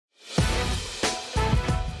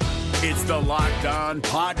It's the Locked On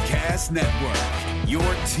Podcast Network, your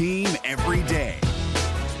team every day.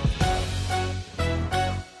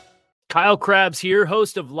 Kyle Krabs here,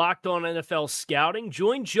 host of Locked On NFL Scouting.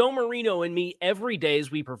 Join Joe Marino and me every day as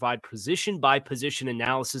we provide position-by-position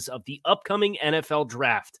analysis of the upcoming NFL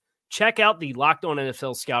Draft. Check out the Locked On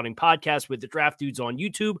NFL Scouting podcast with the Draft Dudes on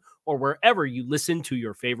YouTube or wherever you listen to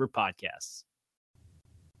your favorite podcasts.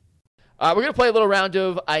 We're going to play a little round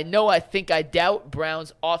of I Know, I Think, I Doubt,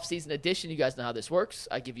 Browns offseason edition. You guys know how this works.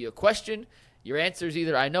 I give you a question. Your answer is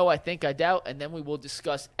either I know, I think, I doubt, and then we will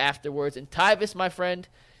discuss afterwards. And Tyvis, my friend,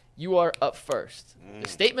 you are up first. The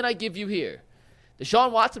statement I give you here,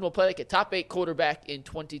 Deshaun Watson will play like a top 8 quarterback in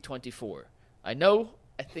 2024. I know,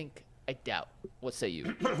 I think, I doubt. What say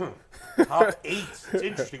you? Top 8. It's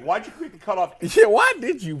interesting. Why'd you pick the cutoff? Yeah, why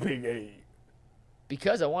did you pick 8?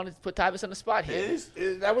 Because I wanted to put Tyvis on the spot here.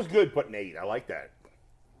 That was good, putting 8. I like that.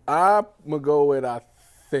 I'm going to go with I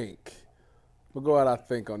think. I'm going to go with I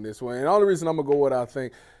think on this one. And the only reason I'm going to go with I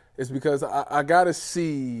think is because I got to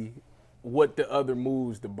see what the other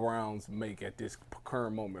moves the Browns make at this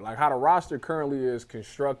current moment. Like how the roster currently is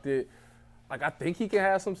constructed. Like I think he can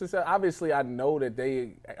have some success. Obviously, I know that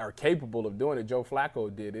they are capable of doing it. Joe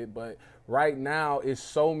Flacco did it. But right now, it's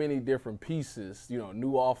so many different pieces. You know,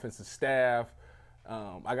 new offensive staff.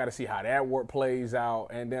 I got to see how that work plays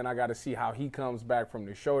out, and then I got to see how he comes back from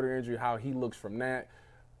the shoulder injury, how he looks from that.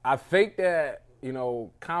 I think that, you know,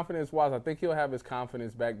 confidence-wise, I think he'll have his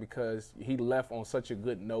confidence back because he left on such a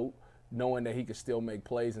good note, knowing that he could still make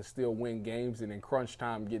plays and still win games and in crunch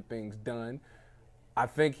time get things done. I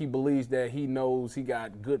think he believes that he knows he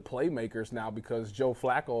got good playmakers now because Joe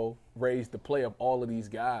Flacco raised the play of all of these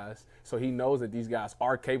guys, so he knows that these guys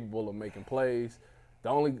are capable of making plays. The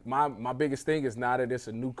only my biggest thing is now that it's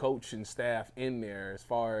a new coaching staff in there as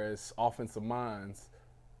far as offensive minds,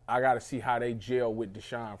 I got to see how they gel with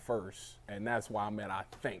Deshaun first, and that's why I'm at I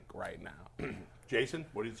think right now. Jason,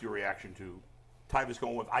 what is your reaction to Tyvis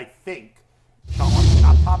going with I think?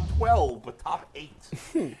 Not top 12, but top 8.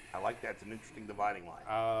 I like that. It's an interesting dividing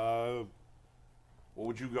line. What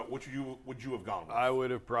would you go? What would you have gone with? I would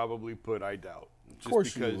have probably put I doubt. Of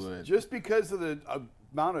course you would. Just because of the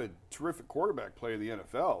amount of terrific quarterback play in the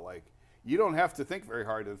NFL. Like, you don't have to think very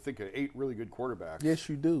hard to think of 8 really good quarterbacks. Yes,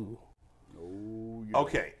 you do. No, you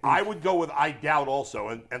Okay, I would go with I doubt also,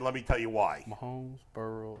 and let me tell you why. Mahomes,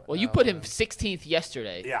 Burrow. Well, you put him 16th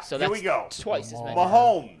yesterday. Yeah, so here that's we go. Twice as many.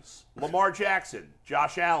 Mahomes, Lamar Jackson,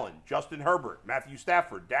 Josh Allen, Justin Herbert, Matthew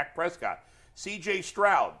Stafford, Dak Prescott, C.J.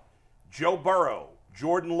 Stroud, Joe Burrow,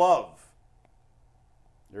 Jordan Love.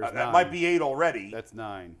 That might be 8 already. That's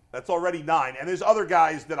 9. That's already 9. And there's other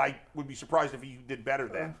guys that I would be surprised if he did better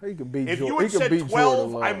than. He could beat if Jordan. you had said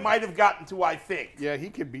 12, I Love. might have gotten to I think. Yeah, he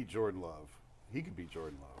could beat Jordan Love.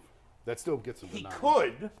 That still gets him to 9. He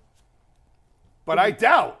could. But I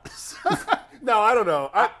doubt. No, I don't know.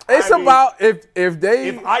 It's about if they.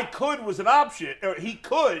 If I could was an option, or he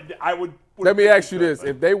could, I would. Let me ask you this: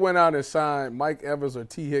 if they went out and signed Mike Evans or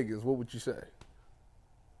T. Higgins, what would you say?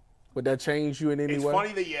 Would that change you in any It's way?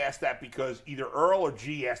 funny that you asked that because either Earl or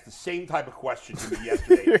G asked the same type of question to me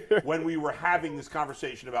yesterday when we were having this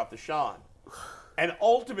conversation about Deshaun. And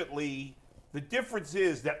ultimately, the difference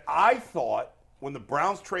is that I thought when the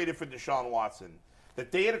Browns traded for Deshaun Watson that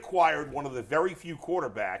they had acquired one of the very few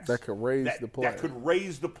quarterbacks that could raise the play. That could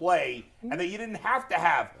raise the play, and that you didn't have to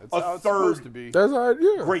have That's how a it's supposed to third be. That's how,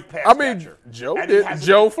 yeah. great pass I mean, catcher. Joe And did. he hasn't-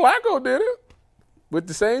 Joe Flacco did it with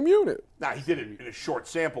the same unit. Now, he did it in a short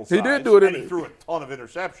sample size. He did do it and in he threw a ton of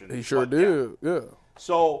interceptions. He sure but, yeah. did. Yeah.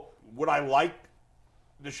 So, would I like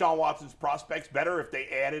Deshaun Watson's prospects better if they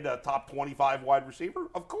added a top 25 wide receiver?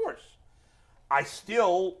 Of course. I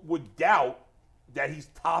still would doubt that he's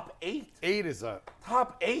top 8. 8 is a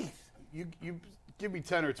Top 8. you give me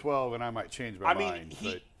 10 or 12 and I might change my I mean, mind.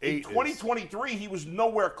 But in 8 2023, he was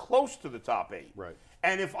nowhere close to the top 8. Right.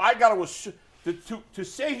 And if I got to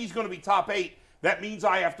say he's going to be top 8, that means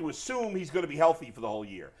I have to assume he's going to be healthy for the whole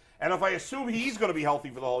year. And if I assume he's going to be healthy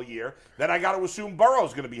for the whole year, then I got to assume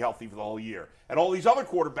Burrow's going to be healthy for the whole year. And all these other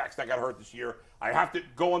quarterbacks that got hurt this year, I have to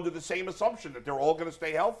go under the same assumption that they're all going to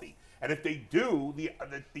stay healthy. And if they do, the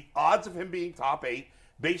odds of him being top 8,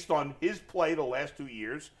 based on his play the last 2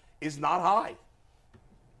 years, is not high.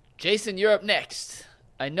 Jason, you're up next.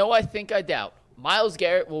 I know, I think, I doubt. Myles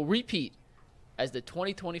Garrett will repeat as the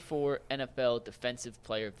 2024 NFL Defensive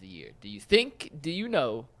Player of the Year. Do you think, do you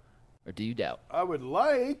know, or do you doubt? I would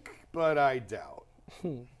like, but I doubt.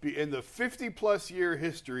 In the 50-plus year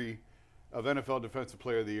history of NFL Defensive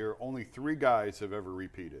Player of the Year, only 3 guys have ever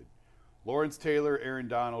repeated. Lawrence Taylor, Aaron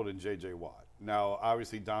Donald, and J.J. Watt. Now,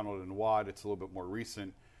 obviously, Donald and Watt, it's a little bit more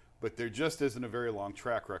recent. but there just isn't a very long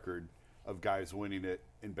track record of guys winning it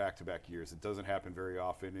in back-to-back years. It doesn't happen very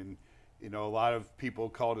often. And, you know, a lot of people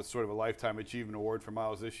called it sort of a Lifetime Achievement Award for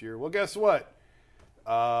Miles this year. Well, guess what?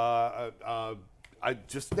 I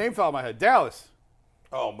just name file in my head. Dallas.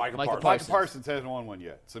 Oh, Michael Parsons. Michael Parsons hasn't won one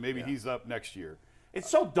yet, so maybe he's up next year. It's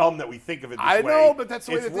so dumb that we think of it this I way. know, but that's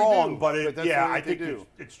the way it's that they wrong, do. but But that's the way I that they think do.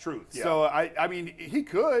 it's truth. Yeah. So, I mean, he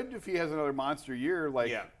could if he has another monster year.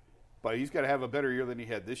 Yeah. But he's got to have a better year than he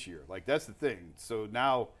had this year. Like, that's the thing. So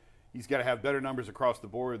now he's got to have better numbers across the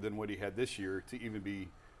board than what he had this year to even be,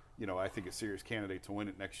 you know, I think a serious candidate to win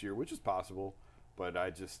it next year, which is possible. But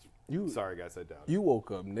sorry, guys, I doubt it. You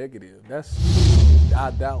woke up negative.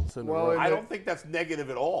 I doubt. Well, I don't think that's negative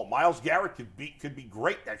at all. Myles Garrett could be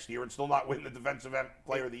great next year and still not win the Defensive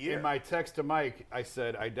Player of the Year. In my text to Mike, I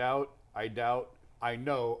said, I doubt, I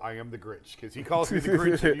know I am the Grinch, because he calls me the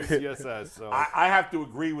Grinch at UCSS. So I have to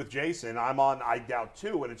agree with Jason. I'm on I doubt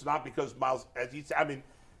too, and it's not because Myles, as he said, I mean,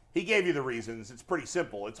 he gave you the reasons. It's pretty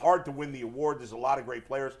simple. It's hard to win the award. There's a lot of great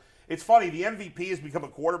players. It's funny, the MVP has become a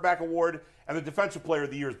quarterback award, and the Defensive Player of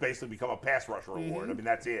the Year has basically become a pass rusher award. I mean,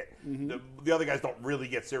 that's it. The other guys don't really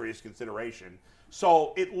get serious consideration.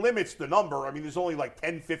 So it limits the number. I mean, there's only like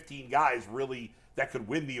 10, 15 guys really that could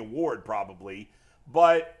win the award probably.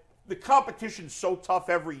 But the competition's so tough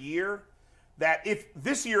every year that if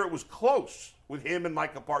this year it was close with him and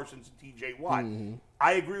Micah Parsons and T.J. Watt,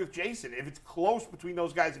 I agree with Jason. If it's close between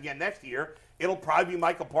those guys again next year, it'll probably be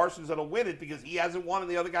Micah Parsons that'll win it because he hasn't won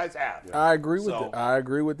and the other guys have. I agree with that. I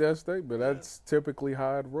agree with that statement. That's typically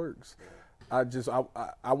how it works. I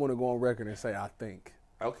want to go on record and say I think.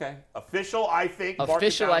 Okay. Official, I think.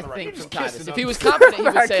 Official, I think from Titus. If he was confident, he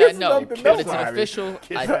would say I know. But it's an official,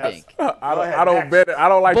 I think. I don't bet it. I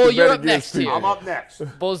don't like Bull, to you're bet up against next here. people. I'm up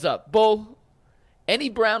next. Bull's up. Bull, any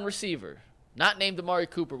Brown receiver not named Amari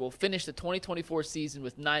Cooper will finish the 2024 season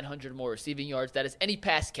with 900 more receiving yards. That is any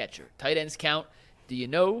pass catcher. Tight ends count. Do you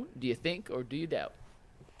know, do you think, or do you doubt?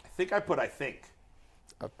 I think. I think.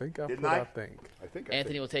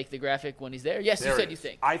 Anthony will take the graphic when he's there. Yes, you said you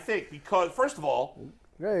think. I think because, first of all,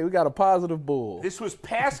 Hey, we got a positive Bull. this was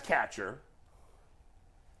pass catcher.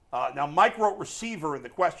 Now, Mike wrote receiver in the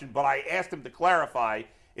question, but I asked him to clarify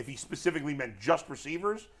if he specifically meant just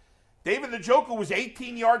receivers. David Njoku was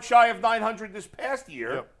 18 yards shy of 900 this past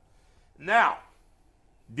year. Yep. Now,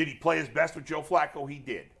 did he play his best with Joe Flacco? He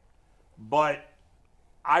did. But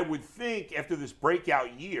I would think after this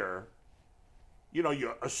breakout year, you know,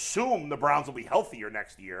 you assume the Browns will be healthier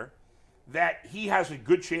next year, that he has a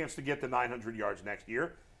good chance to get to 900 yards next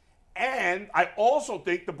year. And I also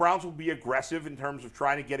think the Browns will be aggressive in terms of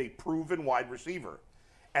trying to get a proven wide receiver.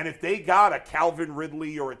 And if they got a Calvin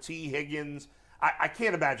Ridley or a T. Higgins, I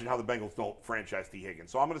can't imagine how the Bengals don't franchise T. Higgins.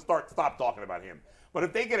 So I'm going to stop talking about him. But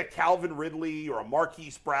if they get a Calvin Ridley or a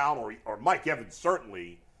Marquise Brown or Mike Evans,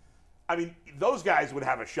 certainly, I mean, those guys would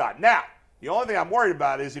have a shot. Now, the only thing I'm worried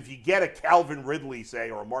about is if you get a Calvin Ridley, say,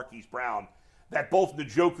 or a Marquise Brown, that both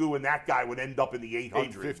Njoku and that guy would end up in the 800s.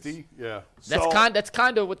 850, yeah. That's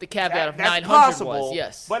kind of what the caveat of That's 900 possible, was,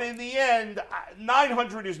 yes. But in the end,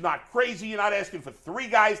 900 is not crazy. You're not asking for 3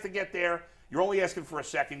 guys to get there. You're only asking for a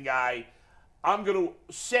second guy. I'm going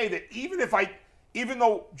to say that even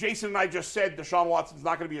though Jason and I just said Deshaun Watson's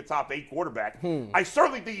not going to be a top 8 quarterback, I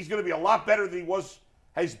certainly think he's going to be a lot better than he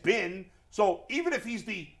has been. So even if he's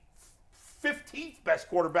the 15th best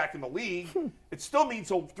quarterback in the league, it still means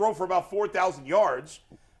he'll throw for about 4,000 yards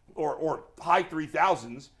or high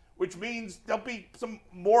 3,000s, which means there'll be some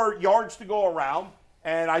more yards to go around,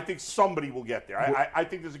 and I think somebody will get there. I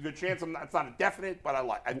think there's a good chance. It's not a definite, but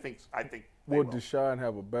I think Will Deshaun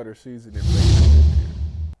have a better season than Baker this year?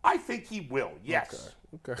 I think he will, yes.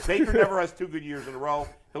 Okay. Baker never has 2 good years in a row.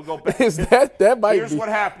 He'll go back. that might Here's be, what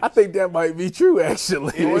happens. I think that might be true,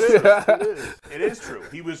 actually. It is true.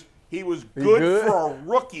 He was good for a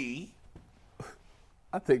rookie.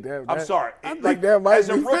 I think that. I'm sorry. I think that might as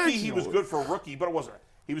be a rookie, fictional. he was good for a rookie, but it wasn't.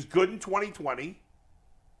 He was good in 2020.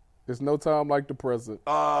 There's no time like the present.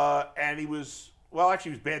 And he was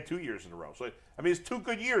actually he was bad 2 years in a row. So I mean, it's 2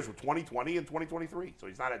 good years with 2020 and 2023. So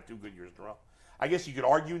he's not had 2 good years in a row. I guess you could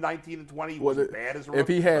argue 19 and 20 wasn't bad as a rookie. If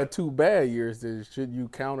he had 2 bad years, then should you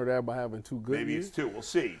counter that by having 2 good maybe years? it's 2. We'll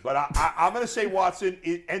see. But I'm going to say Watson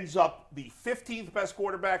ends up the 15th best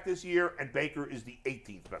quarterback this year, and Baker is the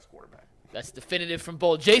 18th best quarterback. That's definitive from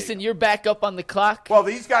Bull. Jason, you're back up on the clock. Well,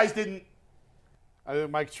 these guys didn't. I think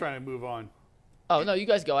Mike's trying to move on. Oh, no, you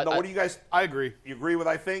guys go. What do you guys? I agree. You agree with,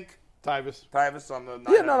 I think? Tyvis on the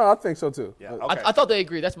 900? Yeah, no, I think so too. Yeah, okay. I thought they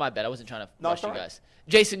agreed. That's my bad. I wasn't trying to rush you all right. guys.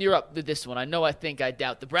 Jason, you're up with this one. I know, I think, I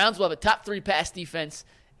doubt. The Browns will have a top 3 pass defense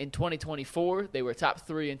in 2024. They were top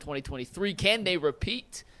 3 in 2023. Can they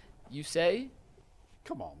repeat? You say?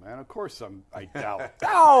 Come on, man. Of course I doubt.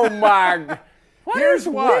 Oh, my. Here's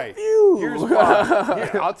why. With you? Here's why.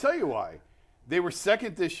 Here, I'll tell you why. They were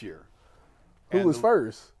second this year. Who was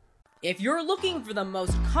first? If you're looking for the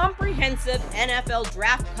most comprehensive NFL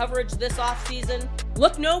draft coverage this offseason,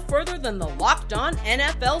 look no further than the Locked On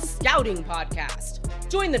NFL Scouting Podcast.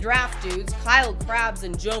 Join the draft dudes, Kyle Krabs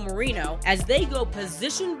and Joe Marino, as they go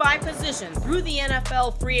position by position through the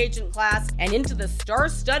NFL free agent class and into the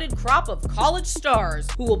star-studded crop of college stars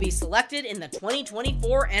who will be selected in the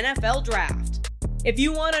 2024 NFL Draft. If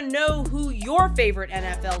you want to know who your favorite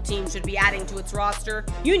NFL team should be adding to its roster,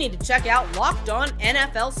 you need to check out Locked On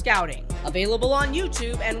NFL Scouting, available on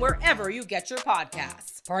YouTube and wherever you get your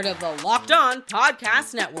podcasts. Part of the Locked On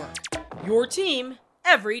Podcast Network. Your team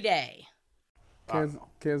every day.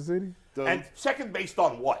 Kansas City? And second based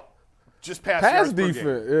on what? Just pass Pass yards per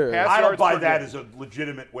defense, game. yeah. Pass I don't yards buy per that game. as a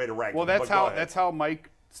legitimate way to rank Well, them, that's how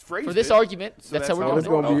Mike phrased For this it. argument, So that's how we're how going It's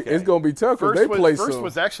to it's do gonna it. be Okay. it's gonna be tough because First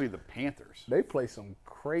was actually the Panthers. they play some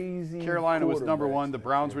crazy. Carolina was number quarterbacks 1. The back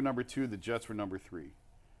Browns there. were number 2. The Jets were number 3.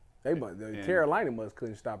 Carolina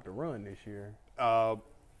couldn't stop the run this year.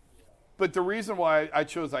 But the reason why I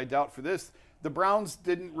chose I doubt for this, the Browns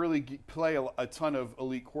didn't really play a ton of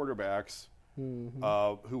elite quarterbacks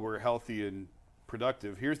who were healthy and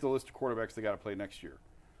productive. Here's the list of quarterbacks they got to play next year.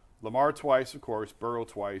 Lamar twice, of course. Burrow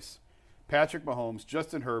twice. Patrick Mahomes,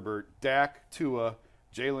 Justin Herbert, Dak, Tua,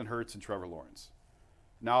 Jalen Hurts, and Trevor Lawrence.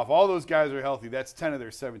 Now, if all those guys are healthy, that's 10 of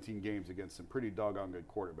their 17 games against some pretty doggone good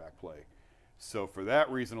quarterback play. So for that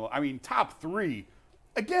reason, I mean, top 3,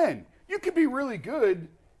 again, you could be really good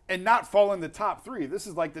and not fall in the top 3. This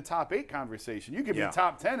is like the top 8 conversation. You could be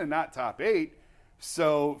top 10 and not top 8.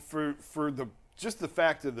 So for the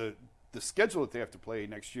fact of the schedule that they have to play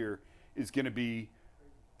next year is going to be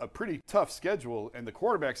a pretty tough schedule, and the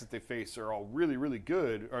quarterbacks that they face are all really, really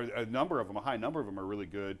good, or a high number of them are really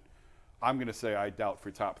good. I'm going to say I doubt for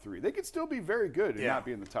top 3. They could still be very good and not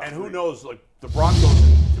be in the top 3. And who knows, like the Broncos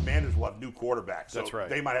and Commanders will have new quarterbacks. So That's right.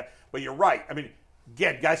 They might have, but you're right. I mean,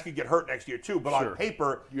 again, guys could get hurt next year too, but on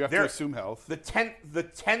paper, you have to assume health. The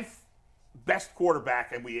 10th best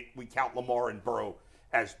quarterback, and we count Lamar and Burrow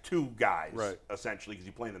as 2 guys, essentially, because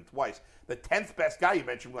you're playing them twice. The 10th best guy you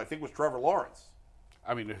mentioned, I think, was Trevor Lawrence.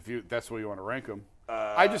 I mean, that's the way you want to rank them.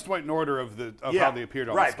 I just went in order of how they appeared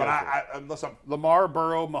on the schedule. Right, but unless I'm Lamar,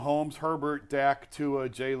 Burrow, Mahomes, Herbert, Dak, Tua,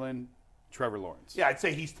 Jalen, Trevor Lawrence. Yeah, I'd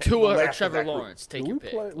say he's Tua or Trevor Lawrence. Take your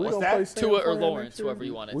pick. What's that? Tua or Lawrence, whoever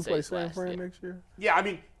you want to say. We play is San last, Fran next year. Yeah, I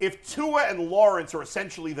mean, if Tua and Lawrence are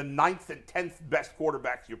essentially the 9th and 10th best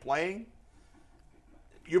quarterbacks you're playing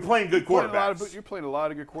good quarterbacks. You're playing a lot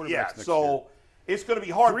of good quarterbacks next year. So it's going to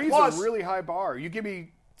be hard. 3's Plus, a really high bar. You give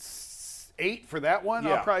me 8 for that one,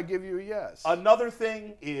 I'll probably give you a yes. Another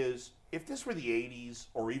thing is, if this were the 80s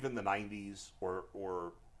or even the 90s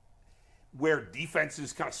or where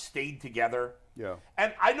defenses kind of stayed together. Yeah.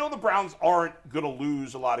 And I know the Browns aren't going to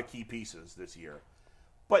lose a lot of key pieces this year.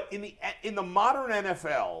 But in the modern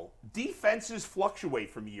NFL, defenses fluctuate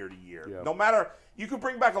from year to year. Yeah. No matter, you can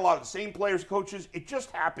bring back a lot of the same players, coaches. It just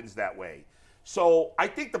happens that way. So I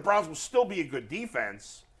think the Browns will still be a good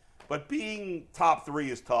defense, but being top 3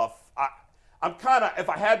 is tough. I'm kind of, if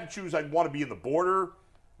I had to choose, I'd want to be in the border,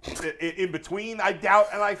 in between. I doubt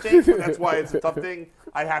and I think. That's why it's a tough thing.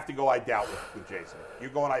 I'd have to go I doubt with Jason.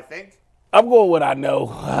 You're going I think? I'm going what I know.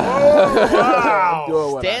 Wow.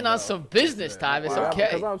 Stand on some business time. It's okay.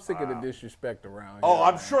 Because I'm sick of the disrespect around here. Oh,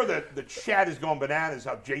 I'm sure that the chat is going bananas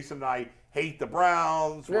how Jason and I hate the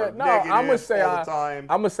Browns. We're negative I'm gonna say all the time.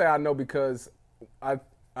 I'm gonna say I know because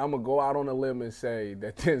I'm gonna go out on a limb and say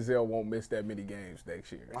that Denzel won't miss that many games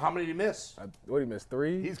next year. How many did he miss? What did he miss?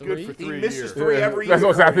 3? He's good for 3 He years. misses 3 every year.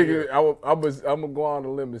 That's what I'm thinking. I'm gonna go on a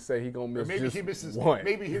limb and say he gonna miss Maybe just he misses one.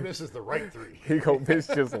 Maybe he misses the right 3. He gonna miss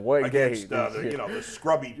just one game. Against the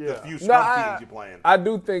scrubby, the few No, scrub teams you're playing. I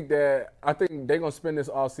do think they're gonna spend this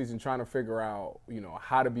offseason trying to figure out,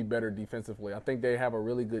 how to be better defensively. I think they have a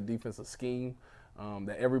really good defensive scheme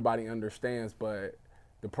that everybody understands, but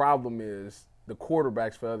the problem is the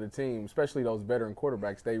quarterbacks for other teams, especially those veteran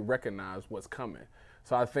quarterbacks, they recognize what's coming.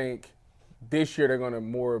 So I think this year they're going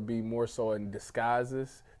to be more so in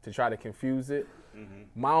disguises to try to confuse it.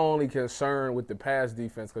 Mm-hmm. My only concern with the pass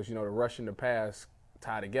defense, because, the rush and the pass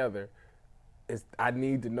tie together, is I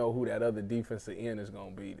need to know who that other defensive end is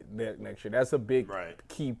going to be next year. That's a big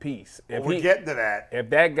key piece. Well, we're getting to that. If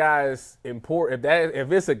that guy is important,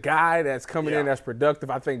 if it's a guy that's coming in that's productive,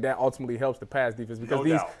 I think that ultimately helps the pass defense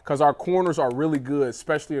because our corners are really good,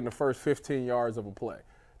 especially in the first 15 yards of a play.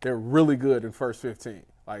 They're really good in first 15.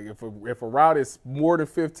 Like if a route is more than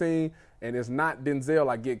 15 and it's not Denzel,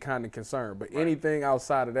 I get kind of concerned. But anything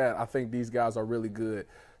outside of that, I think these guys are really good.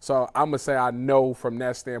 So I'm going to say I know from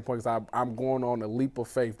that standpoint because I'm going on a leap of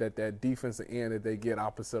faith that defensive end that they get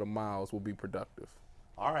opposite of Miles will be productive.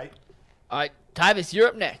 All right. All right, Tyvis, you're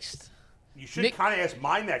up next. You should kind of ask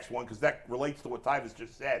my next one because that relates to what Tyvis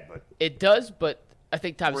just said. But it does, but I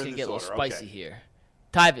think Tyvis We're can in get a this little order, spicy okay. here.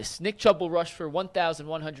 Tyvis, Nick Chubb will rush for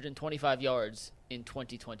 1,125 yards in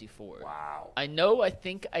 2024. wow. I know, I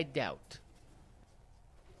think, I doubt.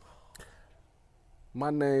 My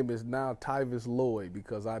name is now Tyvis Lloyd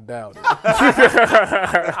because I doubt it.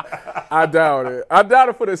 I doubt it. I doubt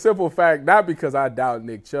it for the simple fact, not because I doubt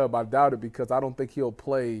Nick Chubb. I doubt it because I don't think he'll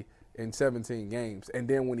play in 17 games. And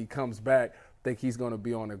then when he comes back, I think he's going to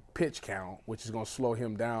be on a pitch count, which is going to slow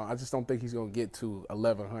him down. I just don't think he's going to get to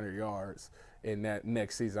 1,100 yards in that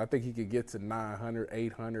next season. I think he could get to 900,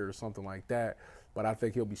 800 or something like that. But I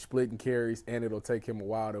think he'll be splitting carries, and it'll take him a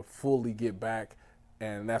while to fully get back.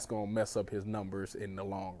 And that's going to mess up his numbers in the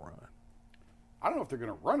long run. I don't know if they're going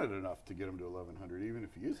to run it enough to get him to 1,100, even if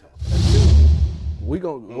he is healthy.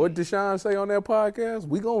 What Deshaun say on that podcast?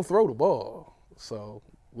 We going to throw the ball. So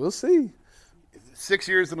we'll see. 6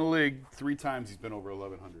 years in the league, 3 times he's been over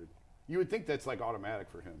 1,100. You would think that's like automatic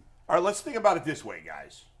for him. All right, let's think about it this way,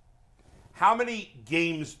 guys. How many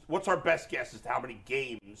games, what's our best guess as to how many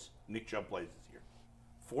games Nick Chubb plays this year?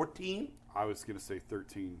 14? I was going to say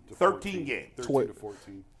 13 to 13 14. games. 13 to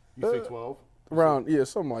 14. You say 12? Around,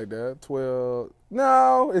 something like that. 12.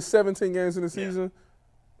 No, it's 17 games in the season.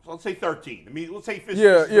 So let's say 13. I mean, let's say this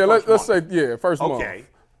Yeah, is the let's first say, month. first month. Okay.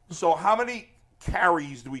 So how many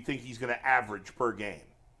carries do we think he's going to average per game?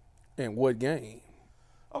 In what game?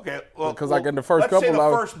 Okay. Well, 'Cause like in the first let's say couple, the I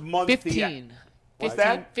was- first month. 15. What's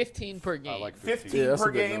that? 15 per game. I like 15 Yeah, that's per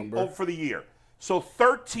a good game number. for the year. So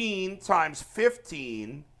 13 times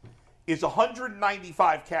 15 is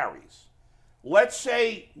 195 carries. Let's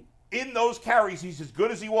say in those carries he's as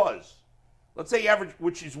good as he was. Let's say average,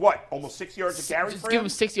 which is what? Almost 6 yards a carry Just for give him? him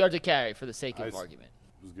 6 yards a carry for the sake of argument.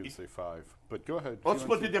 I was going to say 5. But go ahead. Let's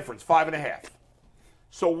split the difference, 5.5.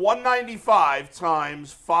 So 195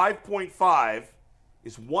 times 5.5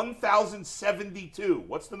 is 1,072.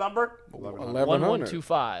 What's the number? 1,100.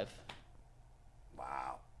 1,125.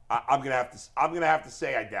 Wow. I'm gonna have to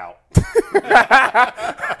say I doubt.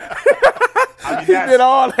 I mean, He did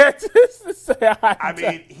all that just to say I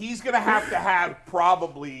mean, he's gonna have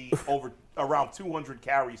probably around 200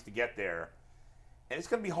 carries to get there, and it's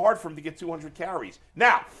gonna be hard for him to get 200 carries.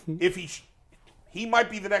 Now, if he might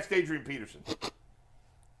be the next Adrian Peterson.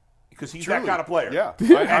 Because he's that kind of player. Yeah,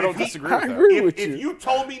 I don't disagree with I that. agree. with If you. you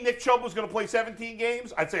told me Nick Chubb was going to play 17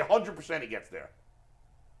 games, I'd say 100% he gets there.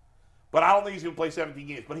 But I don't think he's going to play 17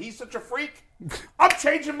 games. But he's such a freak, I'm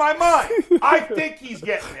changing my mind. I think he's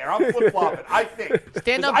getting there. I'm flip-flopping. I think.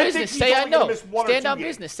 Stand on 'Cause I business. think Say he's I only gonna know. miss 1 or Stand 2 on games.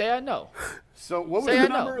 business. Say I know. So what was Say the I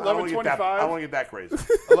know. number? I don't want to get 1125? that crazy.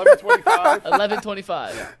 1125?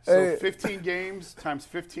 1125. So 15 games times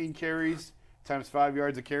 15 carries times 5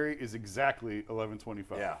 yards a carry is exactly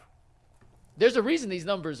 1125. Yeah. There's a reason these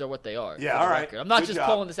numbers are what they are. Yeah, for the all right. record. I'm not Good just job.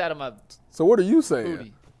 pulling this out of my So what are you saying?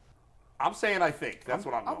 booty. I'm saying I think. That's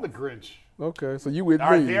what I'm I'm the going. Grinch. Okay, so you with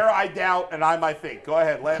All right, me. there I doubt, and I might think. Go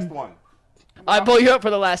ahead, last one. I pull you up for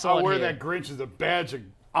the last I'll one wear here. that Grinch as a badge of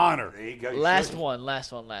honor. There you go. You Last should.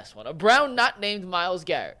 one. A Brown not named Myles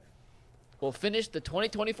Garrett will finish the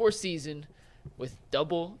 2024 season with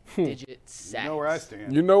double-digit sacks. You know where I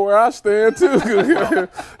stand. You know where I stand too.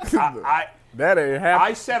 I That ain't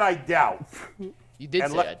happening. said I doubt. You did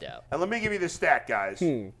And say let- I doubt. And let me give you this stat, guys.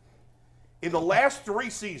 In the last 3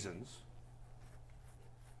 seasons,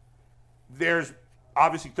 there's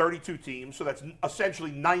obviously 32 teams, so that's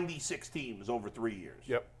essentially 96 teams over 3 years.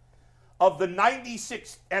 Yep. Of the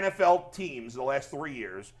 96 NFL teams in the last 3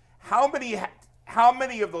 years, how many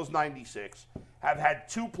of those 96 have had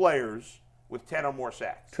 2 players with 10 or more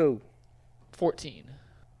sacks? 2. 14.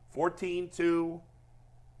 14, 2.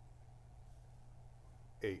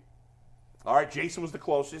 8. All right, Jason was the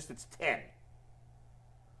closest. It's 10.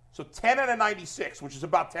 So 10 out of 96, which is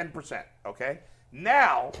about 10%, okay?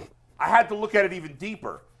 Now, I had to look at it even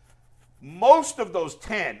deeper. Most of those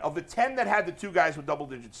 10, of the 10 that had the 2 guys with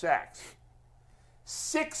double-digit sacks,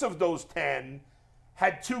 6 of those 10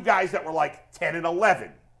 had 2 guys that were like 10 and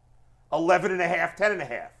 11, 11 and a half, 10 and a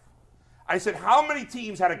half. I said, how many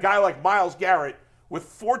teams had a guy like Myles Garrett with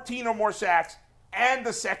 14 or more sacks and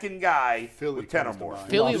the second guy Philly with 10 or comes to more? mind.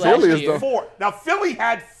 Philly Philly last is year. the- 4. Now, Philly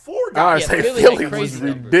had 4 I guys, say Philly Philly had was crazy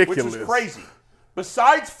numbers. ridiculous. which was crazy.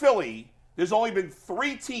 Besides Philly, there's only been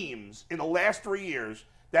 3 teams in the last 3 years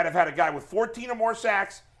that have had a guy with 14 or more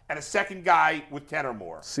sacks and a second guy with 10 or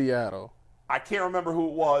more. Seattle. I can't remember who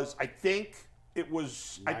it was. I think it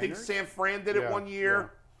was. I think Niners? San Fran did it one year. Yeah.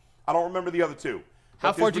 I don't remember the other two. How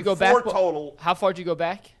But far did there's you go been back? four total. How far did you go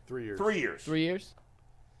back? 3 years. 3 years. 3 years?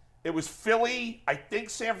 It was Philly. I think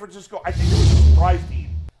San Francisco. I think it was a surprise team.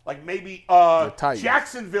 Like maybe Titans.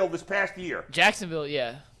 Jacksonville this past year Jacksonville,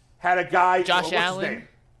 yeah. had a guy. Josh what's his Allen. name?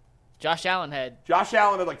 Josh Allen had. Josh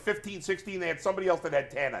Allen had like 15, 16. They had somebody else that had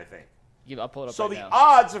 10, I think. I'll pull it up So right the now.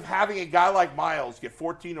 odds of having a guy like Miles get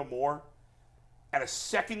 14 or more and a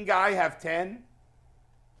second guy have 10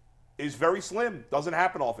 is very slim. Doesn't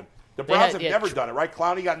happen often. The Browns have never done it, right?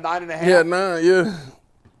 Clowney got 9.5. Yeah, 9, yeah.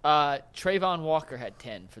 Trayvon Walker had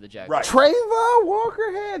 10 for the Jaguars. Right. Trayvon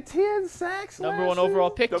Walker had 10 sacks Number last 1 overall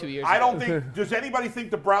year? pick 2 years I ago. don't think. Does anybody think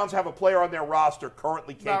the Browns have a player on their roster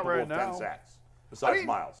currently capable right of 10 now. sacks besides I mean,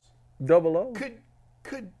 Miles? Double O.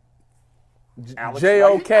 Could Alex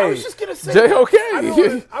J.O.K. I was just gonna say J.O.K.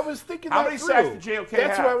 I was thinking How that many through. sacks did J.O.K.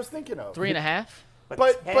 That's have? what I was thinking of. 3.5. But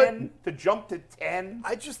but- 10 to jump to 10.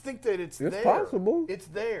 I just think that it's It's there. possible. It's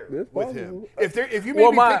there It's with possible. him. If you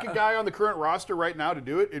Well, maybe pick a guy on the current roster right now to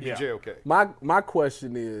do it, it'd Yeah. be JOK. My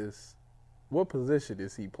question is, what position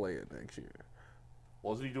is he playing next year?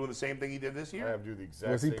 Wasn't he doing the same thing he did this I year? have to do the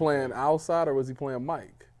exact Was he same playing thing. outside or was he playing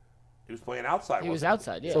Mike? He was playing outside. He was wasn't he?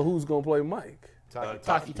 outside, yeah. So who's gonna play Mike?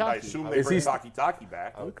 Taki. I assume they Is bring he- Taki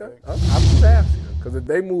back. Okay, I'm just asking because if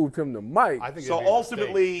they moved him to Mike, I think So it'd be a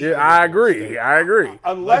ultimately, yeah, I agree. Let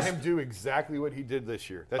unless him do exactly what he did this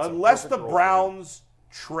year. That's a unless the perfect role for him. Browns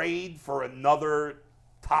trade for another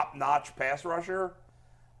top-notch pass rusher,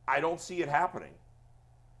 I don't see it happening.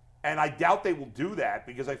 And I doubt they will do that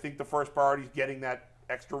because I think the first priority is getting that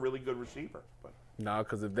extra really good receiver. But no,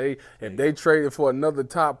 because if they traded for another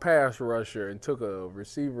top pass rusher and took a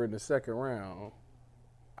receiver in the second round,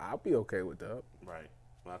 I'll be okay with that. right,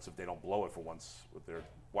 well, that's if they don't blow it for once with their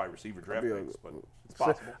wide receiver draft Be a- picks. But it's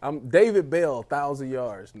possible. I'm David Bell, 1,000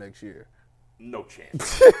 yards next year. No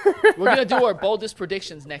chance. We're going to do our boldest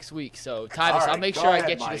predictions next week. So, Titus, All right, I'll make go sure I ahead,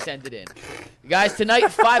 get you Mike. to send it in. Guys, tonight,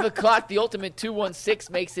 5 o'clock, the Ultimate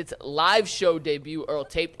 216 makes its live show debut. Earl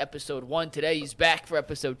taped episode 1 today. He's back for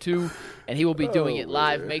episode 2, and he will be doing it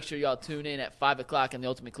live. Make sure y'all tune in at 5 o'clock on the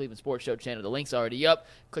Ultimate Cleveland Sports Show channel. The link's already up.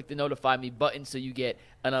 Click the notify me button so you get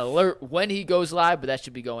an alert when he goes live, but that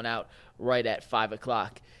should be going out right at 5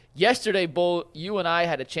 o'clock. Yesterday, Bull, you and I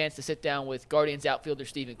had a chance to sit down with Guardians outfielder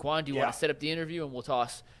Stephen Kwan. Do you want to set up the interview, and we'll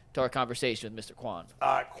toss to our conversation with Mr. Kwan?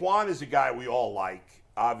 Kwan is a guy we all like.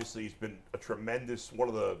 Obviously, he's been a tremendous one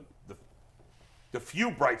of the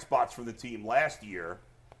few bright spots for the team last year.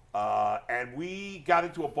 And we got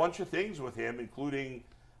into a bunch of things with him, including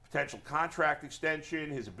potential contract extension,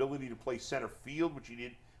 his ability to play center field, which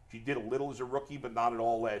he did a little as a rookie, but not at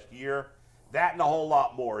all last year. That and a whole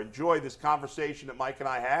lot more. Enjoy this conversation that Mike and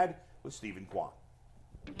I had with Stephen Kwan.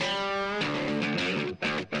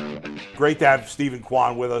 Great to have Stephen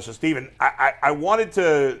Kwan with us. So, Stephen, I wanted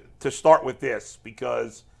to start with this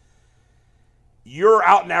because you're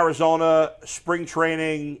out in Arizona, spring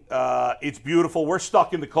training. It's beautiful. We're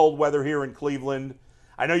stuck in the cold weather here in Cleveland.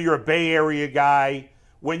 I know you're a Bay Area guy.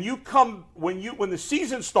 When the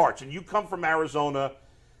season starts and you come from Arizona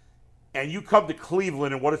and you come to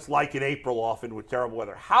Cleveland and what it's like in April often with terrible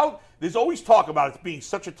weather, there's always talk about it being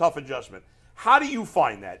such a tough adjustment. How do you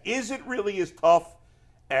find that? Is it really as tough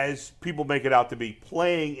as people make it out to be,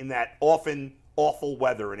 playing in that often awful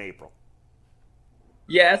weather in April?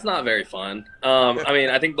 Yeah, it's not very fun. I mean,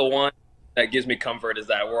 I think the one that gives me comfort is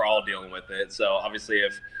that we're all dealing with it. So obviously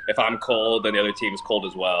if I'm cold, then the other team's cold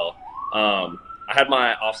as well. I had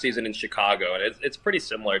my off season in Chicago, and it's pretty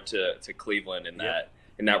similar to Cleveland in that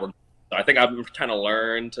regard. So I think I'm trying to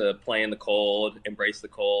learn to play in the cold, embrace the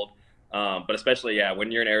cold. But especially,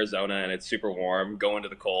 when you're in Arizona and it's super warm, going to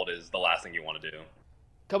the cold is the last thing you want to do.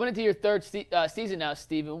 Coming into your third season now,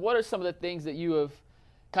 Stephen, what are some of the things that you have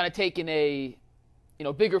kind of taken a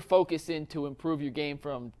bigger focus in to improve your game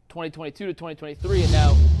from 2022 to 2023 and now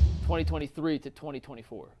 2023 to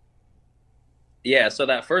 2024? Yeah, so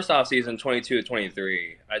that first offseason, 22 to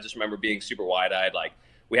 23, I just remember being super wide-eyed. Like,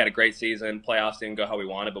 we had a great season. Playoffs didn't go how we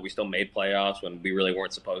wanted, but we still made playoffs when we really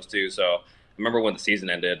weren't supposed to. So I remember when the season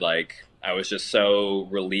ended, like, I was just so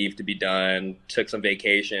relieved to be done, took some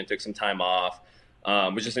vacation, took some time off,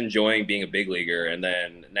 was just enjoying being a big leaguer. And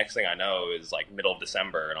then next thing I know is, like, middle of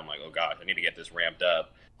December, and I'm like, oh, gosh, I need to get this ramped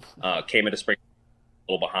up. Came into spring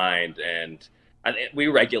a little behind, and we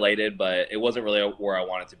regulated, but it wasn't really where I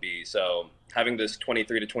wanted to be. So having this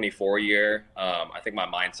 23 to 24 year, I think my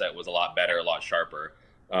mindset was a lot better, a lot sharper.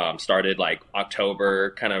 Started like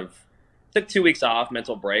October, kind of took 2 weeks off,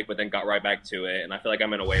 mental break, but then got right back to it. And I feel like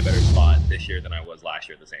I'm in a way better spot this year than I was last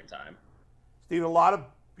year at the same time. Steve, a lot of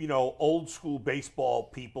old school baseball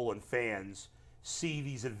people and fans see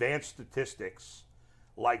these advanced statistics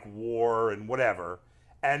like WAR and whatever,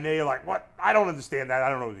 and they're like, "What? I don't understand that. I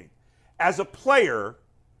don't know what it means." As a player,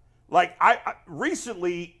 like I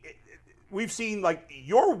recently, we've seen like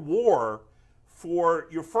your WAR for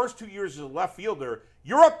your first 2 years as a left fielder.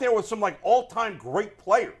 You're up there with some like all-time great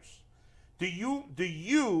players. Do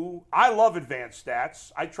you? I love advanced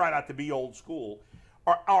stats. I try not to be old school.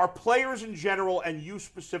 Are players in general, and you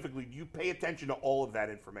specifically, do you pay attention to all of that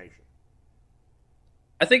information?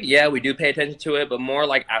 I think, yeah, we do pay attention to it, but more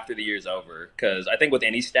like after the year's over. Because I think with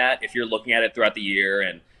any stat, if you're looking at it throughout the year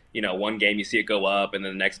and, one game you see it go up and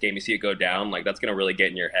then the next game you see it go down, like that's going to really get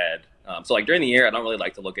in your head. So like during the year, I don't really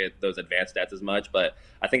like to look at those advanced stats as much, but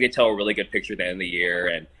I think they tell a really good picture at the end of the year,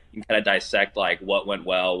 and you can kind of dissect like what went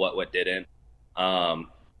well, what didn't.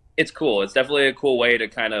 It's cool. It's definitely a cool way to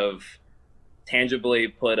kind of tangibly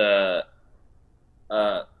put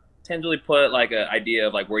like an idea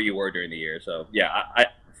of like where you were during the year. So yeah,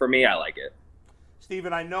 for me, I like it.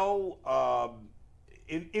 Steven, I know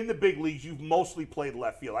in the big leagues you've mostly played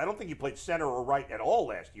left field. I don't think you played center or right at all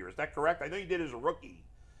last year. Is that correct? I know you did as a rookie,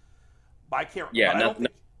 but I can't. Yeah,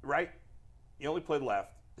 but right. You only played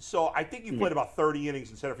left, so I think you played about 30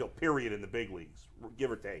 innings in center field. Period in the big leagues,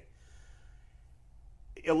 give or take.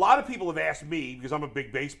 A lot of people have asked me, because I'm a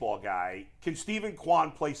big baseball guy, can Steven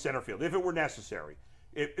Kwan play center field if it were necessary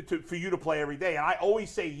for you to play every day? And I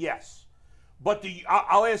always say yes. But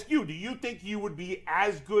I'll ask you, do you think you would be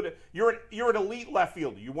as good? You're an elite left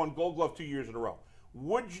fielder. You won Gold Glove 2 years in a row.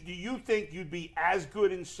 Do you think you'd be as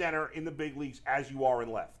good in center in the big leagues as you are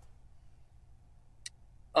in left?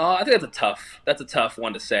 I think that's a tough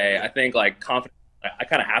one to say. I think like confident, I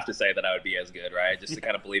kind of have to say that I would be as good, right? Just to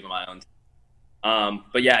kind of believe in my own.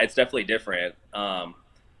 But yeah, it's definitely different.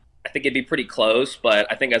 I think it'd be pretty close, but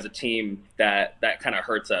I think as a team that kind of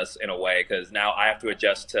hurts us in a way, because now I have to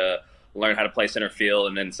adjust to learn how to play center field,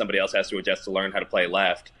 and then somebody else has to adjust to learn how to play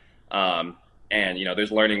left. And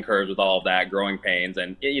there's learning curves with all of that, growing pains,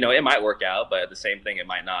 and it might work out, but the same thing, it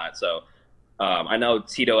might not. So I know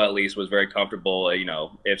Tito at least was very comfortable.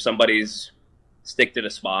 If somebody's stick to the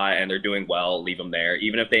spot and they're doing well, leave them there,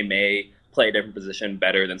 even if they may play a different position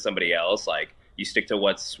better than somebody else. Like, you stick to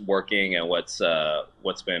what's working and what's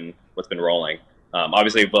been rolling.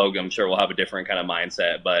 Obviously, Vogt, I'm sure, will have a different kind of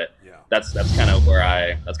mindset, but yeah, that's kind of where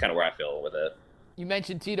I feel with it. You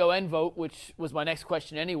mentioned Tito and Vogt, which was my next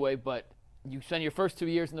question anyway. But you spend your first 2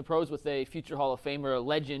 years in the pros with a future Hall of Famer, a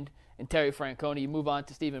legend, in Terry Francona. You move on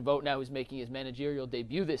to Steven Vogt now, who's making his managerial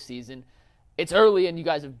debut this season. It's early, and you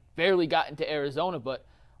guys have barely gotten to Arizona. But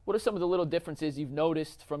what are some of the little differences you've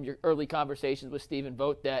noticed from your early conversations with Steven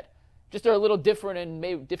Vogt that just are a little different and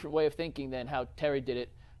maybe a different way of thinking than how Terry did it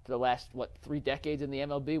for the last, 3 decades in the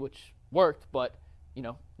MLB, which worked, but,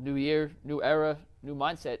 new year, new era, new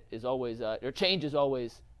mindset is always, or change is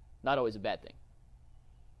always not always a bad thing.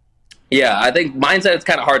 Yeah, I think mindset is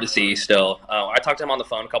kind of hard to see still. I talked to him on the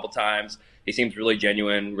phone a couple times. He seems really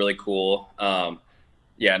genuine, really cool.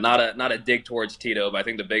 Yeah, not a dig towards Tito, but I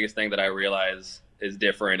think the biggest thing that I realize is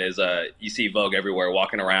different is you see Vogt everywhere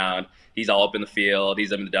walking around. He's all up in the field.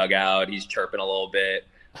 He's in the dugout. He's chirping a little bit.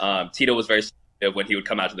 Tito was very sensitive when he would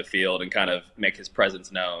come out to the field and kind of make his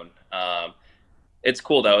presence known. It's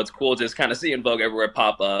cool, though. It's cool just kind of seeing Vogt everywhere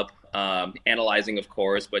pop up, analyzing, of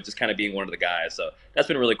course, but just kind of being one of the guys. So that's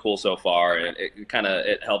been really cool so far, and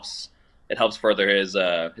it helps further his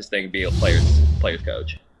thing being a player's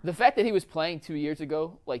coach. The fact that he was playing 2 years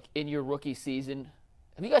ago, like in your rookie season,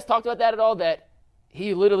 have you guys talked about that at all? That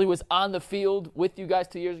he literally was on the field with you guys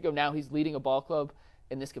 2 years ago. Now he's leading a ball club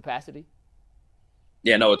in this capacity.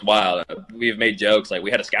 Yeah, no, it's wild. We've made jokes like we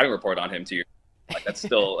had a scouting report on him 2 years ago. Like that's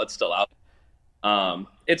still out.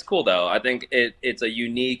 It's cool though. I think it's a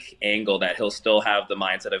unique angle that he'll still have the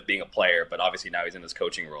mindset of being a player, but obviously now he's in this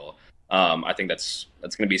coaching role. I think that's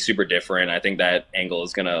going to be super different. I think that angle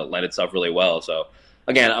is going to lend itself really well. So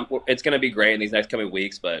again, it's going to be great in these next coming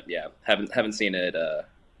weeks, but yeah, haven't seen it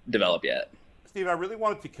develop yet. Steve, I really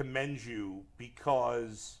wanted to commend you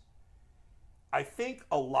because I think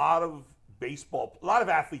a lot of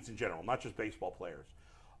athletes in general, not just baseball players,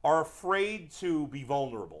 are afraid to be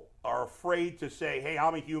vulnerable, are afraid to say, hey,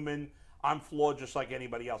 I'm a human, I'm flawed just like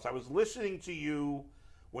anybody else. I was listening to you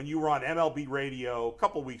when you were on MLB radio a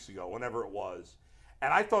couple weeks ago, whenever it was,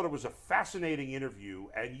 and I thought it was a fascinating interview,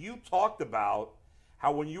 and you talked about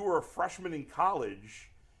how when you were a freshman in college,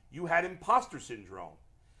 you had imposter syndrome.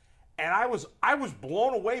 And I was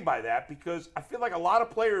blown away by that because I feel like a lot of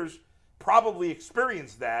players probably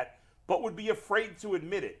experience that but would be afraid to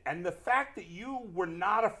admit it. And the fact that you were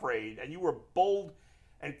not afraid and you were bold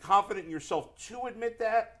and confident in yourself to admit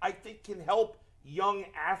that, I think can help young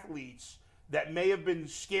athletes that may have been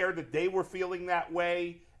scared that they were feeling that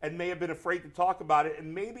way and may have been afraid to talk about it.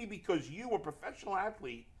 And maybe because you, a professional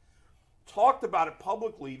athlete, talked about it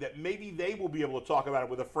publicly, that maybe they will be able to talk about it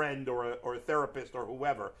with a friend or a therapist or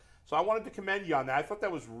whoever. So I wanted to commend you on that. I thought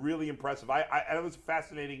that was really impressive. It was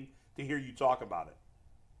fascinating to hear you talk about it.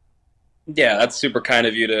 Yeah, that's super kind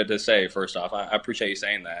of you to say, first off. I appreciate you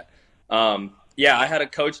saying that. Yeah, I had a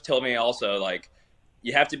coach tell me also, like,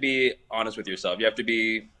 you have to be honest with yourself. You have to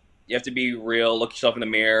be real, look yourself in the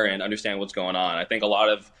mirror and understand what's going on. I think a lot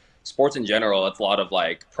of sports in general, it's a lot of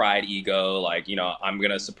like pride, ego, like, I'm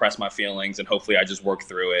going to suppress my feelings and hopefully I just work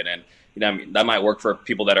through it. And, I mean, that might work for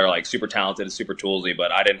people that are like super talented and super toolsy,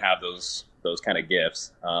 but I didn't have those kind of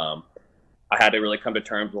gifts. I had to really come to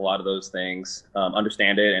terms with a lot of those things,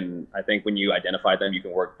 understand it. And I think when you identify them, you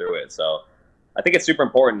can work through it. So I think it's super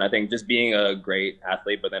important. I think just being a great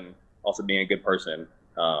athlete, but then also being a good person.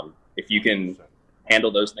 If you can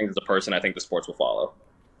handle those things as a person, I think the sports will follow.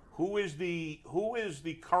 Who is the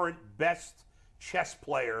current best chess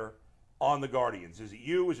player on the Guardians? Is it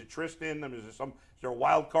you? Is it Tristan? I mean, is there a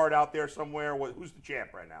wild card out there somewhere? Who's the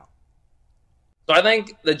champ right now? So I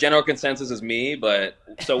think the general consensus is me, but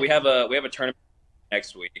so we have a tournament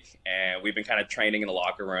next week, and we've been kind of training in the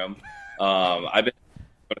locker room. I've been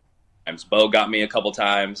times. Bo got me a couple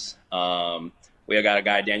times. We got a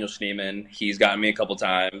guy, Daniel Schneeman. He's gotten me a couple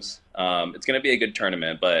times. It's going to be a good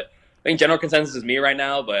tournament, but I think general consensus is me right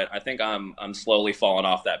now. But I think I'm slowly falling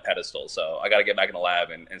off that pedestal, so I got to get back in the lab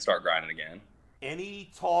and start grinding again. Any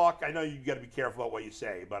talk? I know you got to be careful about what you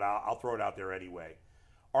say, but I'll throw it out there anyway.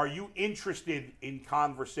 Are you interested in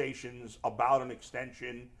conversations about an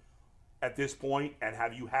extension at this point, and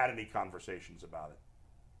have you had any conversations about it?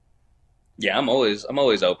 Yeah, I'm always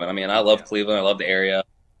open. I mean, I love Cleveland. I love the area.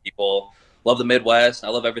 People love the Midwest. I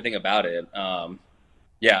love everything about it.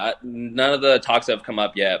 Yeah, none of the talks have come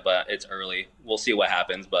up yet, but it's early. We'll see what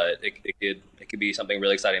happens, but it could be something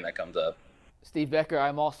really exciting that comes up. Steve Becker,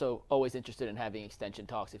 I'm also always interested in having extension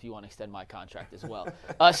talks if you want to extend my contract as well.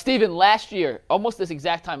 Steven, last year, almost this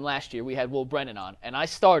exact time last year, we had Will Brennan on, and I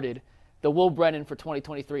started the Will Brennan for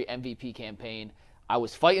 2023 MVP campaign. I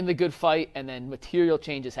was fighting the good fight, and then material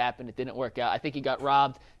changes happened. It didn't work out. I think he got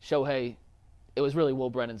robbed. Shohei, it was really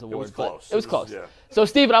Will Brennan's award. It was close. It was close. Yeah. So,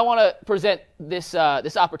 Steven, I want to present this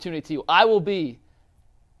opportunity to you. I will be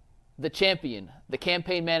the champion, the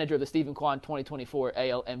campaign manager of the Stephen Kwan 2024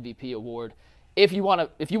 AL MVP award. If you want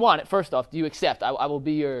it, first off, do you accept? I will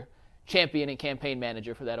be your champion and campaign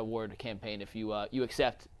manager for that award campaign if you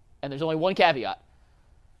accept. And there's only one caveat.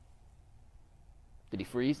 Did he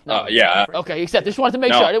freeze? No. Yeah. Okay, he accepted. Just wanted to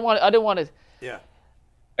make sure. I didn't want to. Yeah.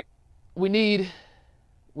 We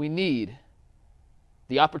need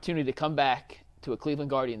the opportunity to come back to a Cleveland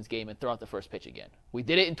Guardians game and throw out the first pitch again. We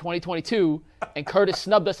did it in 2022, and Curtis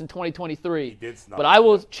snubbed us in 2023. He did snub. But I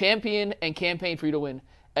will champion and campaign for you to win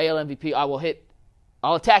AL MVP.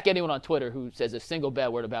 I'll attack anyone on Twitter who says a single bad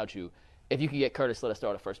word about you. If you can get Curtis, let us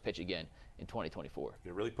throw out a first pitch again in 2024.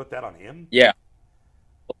 You really put that on him? Yeah.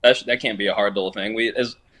 That can't be a hard little thing.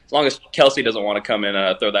 As long as Kelsey doesn't want to come in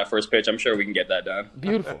and throw that first pitch, I'm sure we can get that done.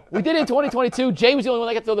 Beautiful. We did it in 2022. Jay was the only one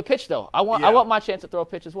that got to throw the pitch, though. I want my chance to throw a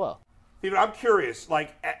pitch as well. Steven, I'm curious.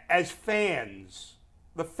 Like, as fans,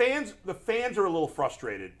 the fans are a little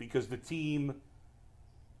frustrated because the team,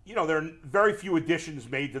 there are very few additions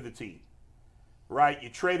made to the team, right? You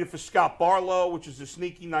traded for Scott Barlow, which is a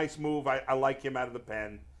sneaky nice move. I like him out of the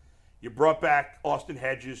pen. You brought back Austin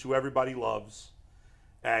Hedges, who everybody loves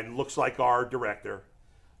and looks like our director.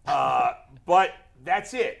 But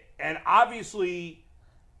that's it. And obviously,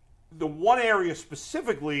 the one area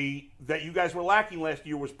specifically that you guys were lacking last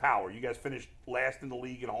year was power. You guys finished last in the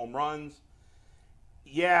league in home runs.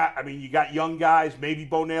 Yeah, I mean, you got young guys. Maybe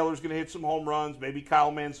Bo Naylor's going to hit some home runs. Maybe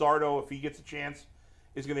Kyle Manzardo, if he gets a chance,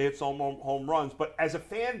 is going to hit some home runs. But as a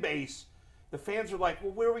fan base, the fans are like,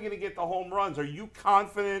 well, where are we going to get the home runs? Are you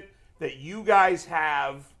confident that you guys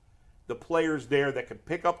have the players there that can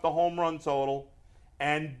pick up the home run total?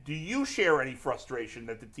 And do you share any frustration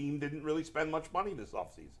that the team didn't really spend much money this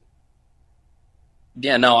offseason?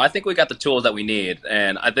 Yeah, no, I think we got the tools that we need.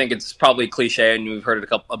 And I think it's probably cliche, and we've heard it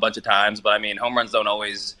a bunch of times, but I mean, home runs don't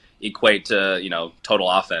always equate to, total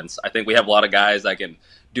offense. I think we have a lot of guys that can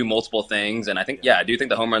do multiple things. And I think, I do think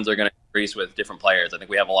the home runs are going to increase with different players. I think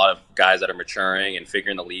we have a lot of guys that are maturing and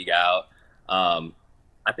figuring the league out.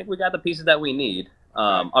 I think we got the pieces that we need.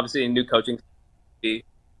 Obviously, a new coaching,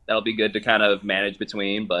 that'll be good to kind of manage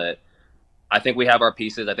between, but I think we have our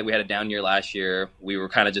pieces. I think we had a down year last year. We were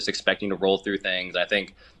kind of just expecting to roll through things. I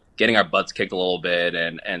think getting our butts kicked a little bit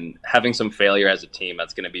and having some failure as a team,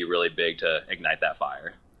 that's going to be really big to ignite that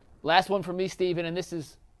fire. Last one for me, Steven, and this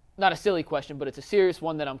is not a silly question, but it's a serious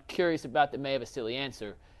one that I'm curious about that may have a silly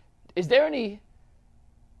answer. Is there any,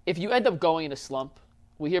 if you end up going in a slump,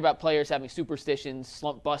 we hear about players having superstitions,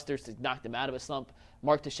 slump busters to knock them out of a slump.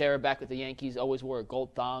 Mark Teixeira back with the Yankees always wore a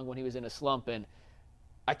gold thong when he was in a slump, and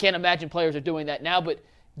I can't imagine players are doing that now, but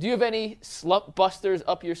do you have any slump busters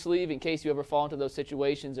up your sleeve in case you ever fall into those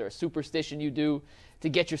situations, or a superstition you do to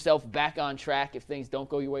get yourself back on track if things don't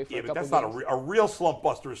go your way for a couple but of that's games? not a real slump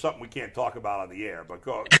buster is something we can't talk about on the air, but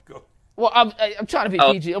go. Well, I'm trying to be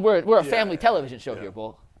PG. We're a family television show here,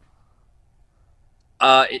 Bull.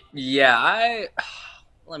 Let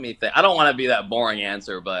me think. I don't want to be that boring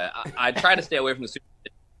answer, but I try to stay away from the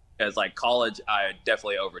superstition because, like, college, I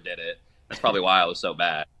definitely overdid it. That's probably why I was so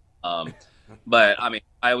bad. But I mean,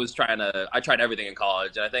 I tried everything in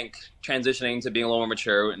college, and I think transitioning to being a little more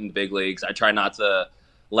mature in the big leagues, I try not to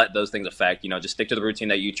let those things affect. Just stick to the routine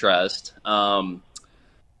that you trust.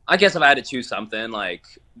 I guess if I had to choose something, like,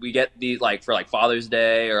 we get these, like, for like Father's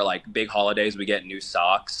Day or like big holidays, we get new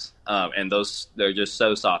socks, and they're just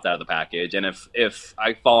so soft out of the package. And if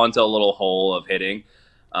I fall into a little hole of hitting,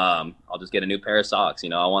 I'll just get a new pair of socks. I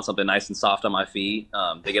want something nice and soft on my feet.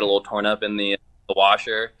 They get a little torn up in the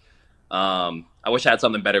washer. I wish I had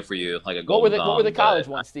something better for you, like a golden thong. What were the college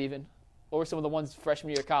ones, Steven? What were some of the ones freshman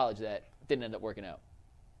year of college that didn't end up working out?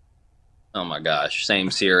 Oh my gosh, same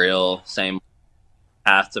cereal, same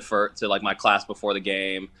path to like my class before the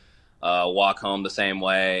game, walk home the same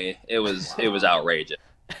way. It was outrageous.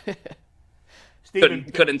 Steven,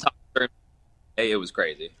 couldn't talk. It was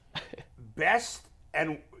crazy. Best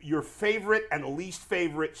and your favorite and least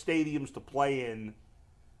favorite stadiums to play in,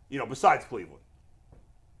 besides Cleveland.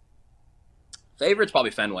 Favorite's probably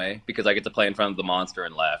Fenway because I get to play in front of the monster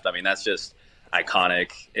and left. I mean, that's just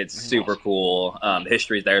iconic. It's super cool. The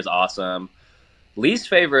history there is awesome. Least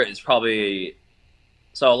favorite is probably,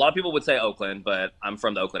 so a lot of people would say Oakland, but I'm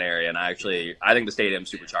from the Oakland area, and I think the stadium's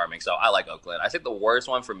super charming, so I like Oakland. I think the worst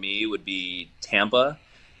one for me would be Tampa.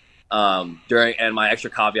 And my extra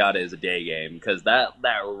caveat is a day game because that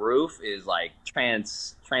roof is like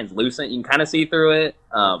translucent. You can kind of see through it,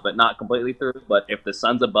 but not completely through. But if the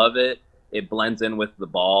sun's above it, it blends in with the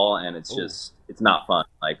ball, and it's not fun.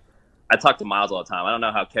 Like, I talk to Miles all the time. I don't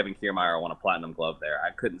know how Kevin Kiermaier won a platinum glove there.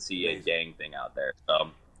 I couldn't see a dang thing out there.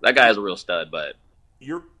 So that guy is a real stud. But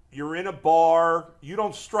you're in a bar. You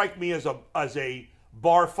don't strike me as a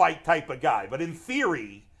bar fight type of guy. But in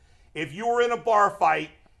theory, if you were in a bar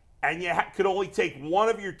fight and you could only take one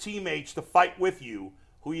of your teammates to fight with you,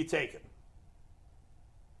 who you taking?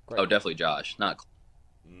 Oh, definitely Josh. Not.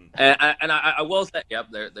 And I will say, yep,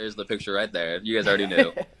 there's the picture right there. You guys already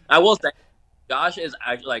knew. I will say, Josh is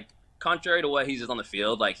actually, like, contrary to what he's on the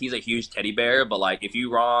field, like, he's a huge teddy bear, but, like, if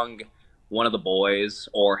you wrong one of the boys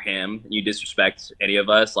or him, you disrespect any of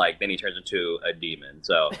us, like, then he turns into a demon.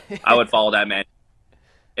 So I would follow that man.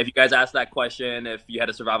 If you guys asked that question, if you had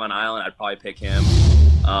to survive on an island, I'd probably pick him.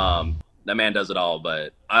 That man does it all,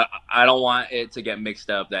 but I don't want it to get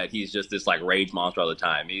mixed up that he's just this, like, rage monster all the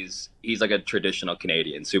time. He's like a traditional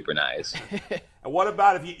Canadian, super nice. And what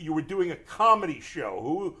about if you were doing a comedy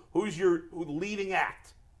show? Who's your leading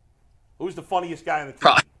act? Who's the funniest guy on the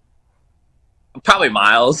team? Probably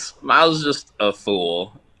Miles. Miles is just a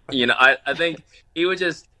fool. I think he would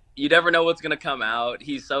just, you never know what's going to come out.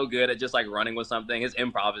 He's so good at just, like, running with something. His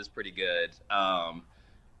improv is pretty good.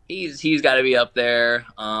 He's got to be up there.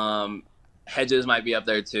 Hedges might be up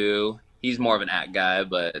there too. He's more of an act guy,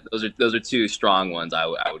 but those are two strong ones I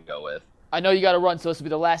would go with. I know you got to run, so this will be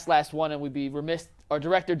the last one, and we'd be remiss. Our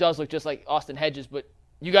director does look just like Austin Hedges, but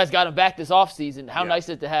you guys got him back this offseason. How nice is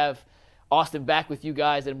it to have Austin back with you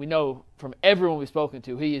guys? And we know from everyone we've spoken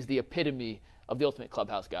to, he is the epitome of the ultimate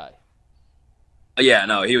clubhouse guy. Yeah,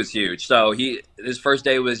 no, he was huge. So his first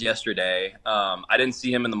day was yesterday. I didn't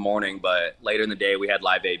see him in the morning, but later in the day we had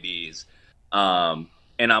live ABs.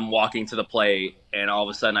 And I'm walking to the plate, and all of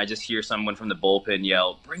a sudden I just hear someone from the bullpen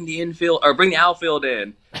yell, "Bring the outfield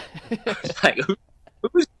in." I was like,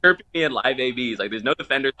 who's chirping me in live ABs? Like, there's no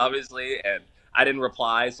defenders, obviously, and I didn't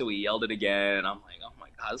reply, so he yelled it again. And I'm like, oh my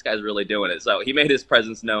God, this guy's really doing it. So he made his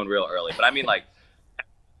presence known real early. But I mean, like,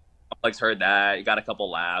 Alex heard that. He got a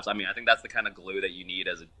couple laughs. I mean, I think that's the kind of glue that you need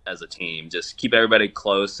as a team. Just keep everybody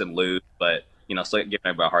close and loose, but, still giving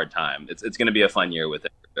everybody a hard time. It's going to be a fun year with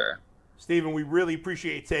it for sure. Steven, we really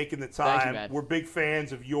appreciate you taking the time. Thank you, man. We're big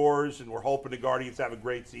fans of yours, and we're hoping the Guardians have a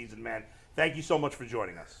great season, man. Thank you so much for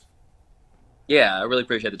joining us. Yeah, I really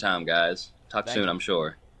appreciate the time, guys. Talk soon, I'm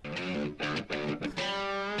sure.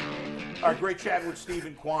 Our great chat with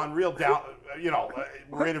Stephen Kwan, real down.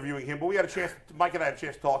 We're interviewing him, but we had a chance. Mike and I had a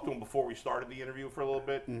chance to talk to him before we started the interview for a little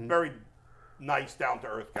bit. Very nice, down to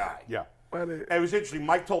earth guy. Yeah. And it was interesting.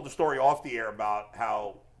 Mike told the story off the air about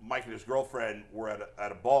how Mike and his girlfriend were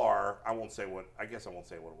at a bar. I won't say what. I guess I won't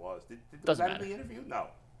say what it was. Was that in the interview? No.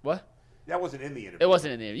 What? That wasn't in the interview. It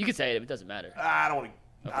wasn't in the interview. You can say it. It doesn't matter. I don't want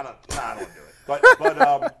to do it.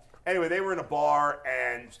 But anyway, they were in a bar,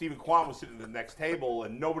 and Stephen Kwan was sitting at the next table,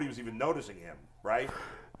 and nobody was even noticing him, right?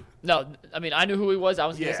 No, I mean, I knew who he was. I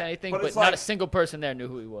wasn't going to say anything, but not a single person there knew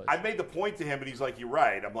who he was. I made the point to him, and he's like, you're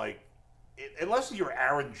right. I'm like, unless you're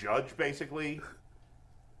Aaron Judge, basically,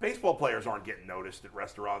 baseball players aren't getting noticed at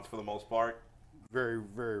restaurants for the most part. Very,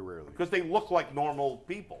 very rarely. Because they look like normal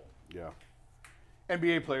people. Yeah.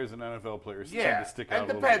 NBA players and NFL players tend to stick out.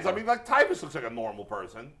 It depends. I mean, like Tyvus looks like a normal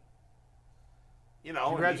person.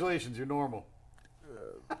 Congratulations, you're normal.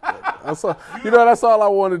 That's all I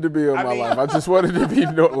wanted to be in my life. I just wanted to be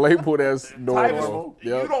labeled as normal.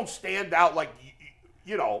 Tyvus, you don't stand out like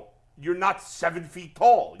you're not 7 feet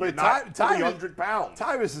tall. You're not 300 pounds.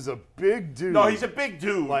 Tyvus is a big dude. No, he's a big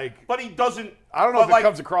dude. But he doesn't. I don't know if it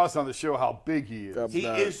comes across on the show how big he is. He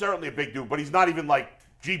is certainly a big dude, but he's not even like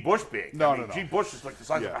G. Bush big. No. G. Bush is like the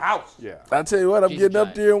size of a house. Yeah. I tell you what, I'm getting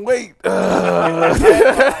up there in weight. But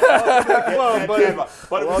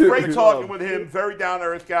it was great talking with him. Very down to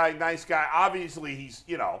earth guy, nice guy. Obviously, he's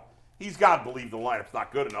got to believe the lineup's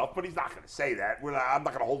not good enough, but he's not going to say that. I'm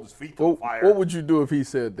not going to hold his feet to the fire. What would you do if he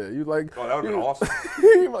said that? You like? Oh, that would have been awesome.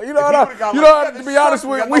 To be honest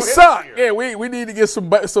with you, we suck. Yeah, we need to get some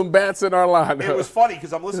bats in our lineup. It was funny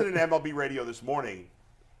because I'm listening to MLB radio this morning,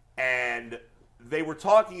 and they were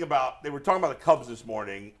talking about the Cubs this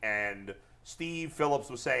morning, and Steve Phillips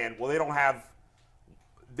was saying, well, they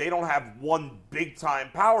don't have one big time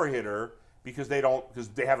power hitter because they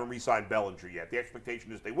haven't re-signed Bellinger yet. The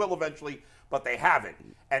expectation is they will eventually, but they haven't.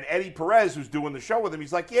 And Eddie Perez, who's doing the show with him,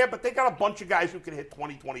 he's like, yeah, but they got a bunch of guys who can hit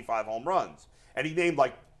 20, 25 home runs. And he named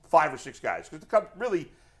like 5 or 6 guys because the Cubs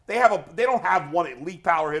really they don't have one elite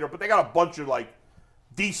power hitter, but they got a bunch of like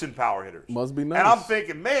decent power hitters. Must be nice. And I'm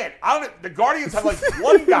thinking, man, the Guardians have like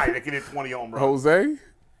one guy that can hit 20 home runs. Jose?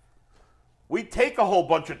 We take a whole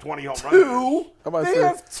bunch of 20 home runs. They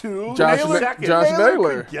have 2. Josh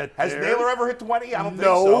Naylor. Has Naylor ever hit 20? I don't think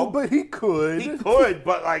so. No, but he could. He could,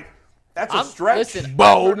 but like that's a stretch. Listen,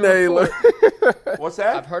 Bo Naylor. What's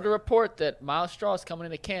that? I've heard a report that Miles Straw's coming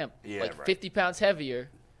into camp 50 pounds heavier.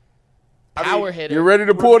 Power hitter. You ready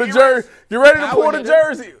to pull the jersey? You ready to pull the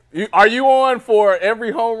jersey? Are you on for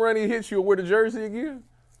every home run he hits, you'll wear the jersey again?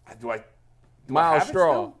 Do I Miles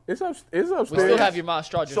Straw. It's upstairs. We still have your Miles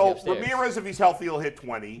Straw jersey upstairs. Ramirez, if he's healthy, will hit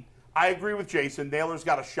 20. I agree with Jason. Naylor's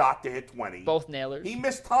got a shot to hit 20. Both Naylors. He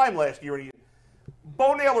missed time last year.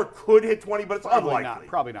 Bo Naylor could hit 20, but it's unlikely.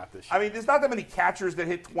 Probably not this year. I mean, there's not that many catchers that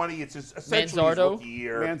hit 20. It's essentially his rookie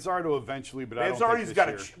year. Manzardo eventually, but I don't think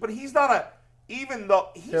this year. But he's not a – even though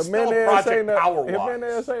he's still a project power-wise.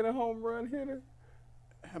 Jimenez ain't a home run hitter.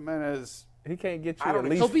 Jimenez – he can't get you at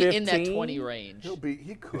least 15. He'll be in that 20 range.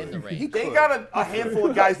 He could. In the range. They got a handful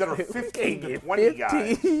of guys that are 15 to 20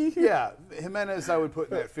 guys. Yeah, Jimenez I would put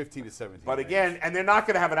in that 15 to 17. But again, and they're not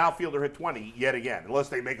going to have an outfielder hit 20 yet again, unless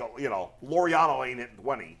they make Laureano ain't hitting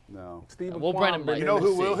 20. No. We'll bring him. You know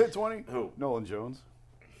who will hit 20? Who? Nolan Jones.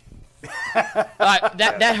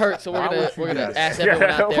 That hurts. So we're gonna ask everyone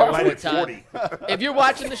out there one more time. If you're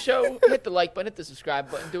watching the show, hit the like button, hit the subscribe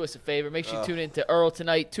button. Do us a favor. Make sure you tune in to Earl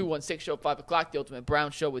tonight, 216 show 5 o'clock, the Ultimate Brown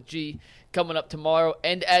Show with G coming up tomorrow.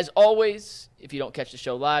 And as always, if you don't catch the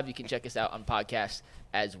show live, you can check us out on podcasts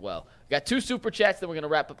as well. We got 2 super chats. Then we're gonna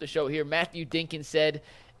wrap up the show here. Matthew Dinkin said,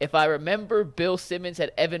 "If I remember, Bill Simmons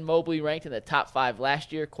had Evan Mobley ranked in the top 5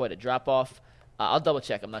 last year. Quite a drop off." I'll double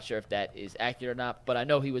check. I'm not sure if that is accurate or not, but I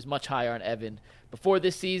know he was much higher on Evan before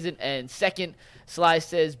this season. And second, Sly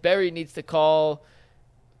says Barry needs to call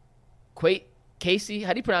Casey.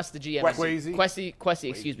 How do you pronounce the GM? Kwesi,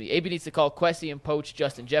 excuse me. AB needs to call Kwesi and poach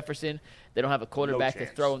Justin Jefferson. They don't have a quarterback to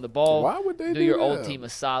throw him the ball. Why would they do your that? Old team a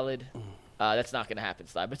solid. That's not going to happen,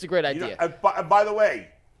 Sly, but it's a great idea. By the way,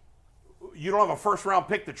 you don't have a first-round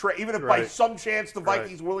pick to trade. Even if by some chance the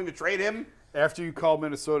Vikings willing to trade him. After you call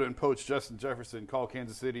Minnesota and poach Justin Jefferson, call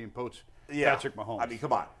Kansas City and poach Patrick Mahomes. I mean,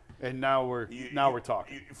 come on. And now we're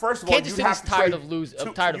talking. First of all, Kansas City's tired of losing.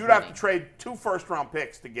 You'd have to trade 2 first-round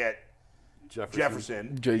picks to get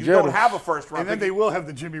Jefferson. You don't have a first-round pick. And then they will have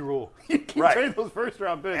the Jimmy rule. You can trade those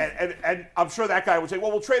first-round picks. And I'm sure that guy would say,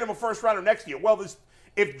 well, we'll trade him a first-rounder next year. Well,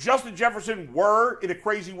 if Justin Jefferson were, in a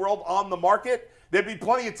crazy world, on the market, there'd be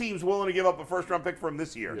plenty of teams willing to give up a first-round pick for him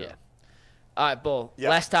this year. Yeah. All right, Bull.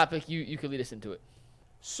 Last topic. You could lead us into it.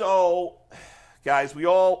 So, Guys, we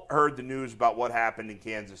all heard the news about what happened in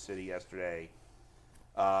Kansas City yesterday.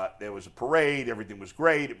 There was a parade. Everything was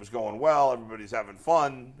great. It was going well. Everybody's having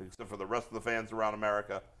fun, except for the rest of the fans around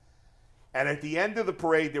America. And at the end of the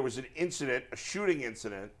parade, there was an incident, a shooting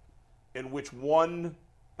incident, in which one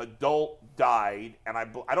adult died. And I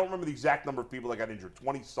don't remember the exact number of people that got injured,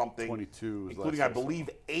 20-something. 22. Including, I believe,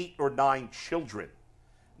 8 or 9 children.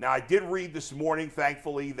 Now, I did read this morning,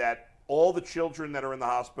 thankfully, that all the children that are in the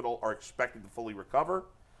hospital are expected to fully recover,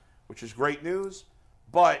 which is great news.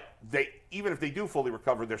 But even if they do fully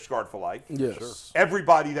recover, they're scarred for life. Yes. Sure.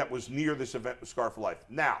 Everybody that was near this event was scarred for life.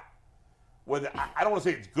 Now, I don't want to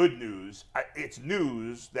say it's good news. It's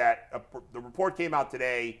news that the report came out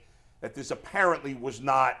today that this apparently was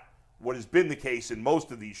not what has been the case in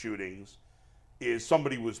most of these shootings, is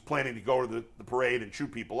somebody was planning to go to the parade and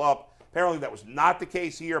shoot people up. Apparently that was not the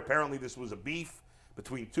case here. Apparently this was a beef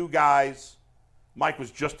between 2 guys. Mike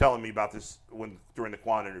was just telling me about this during the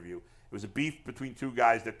Kwan interview. It was a beef between 2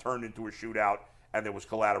 guys that turned into a shootout, and there was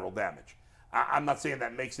collateral damage. I'm not saying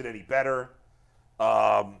that makes it any better.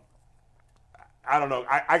 I don't know.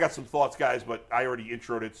 I got some thoughts, guys, but I already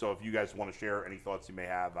introed it, so if you guys want to share any thoughts you may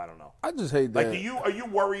have, I don't know. I just hate that. Like, are you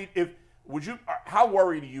worried how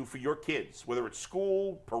worried are you for your kids, whether it's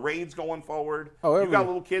school, parades going forward? You got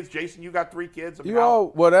little kids. Jason, you got 3 kids.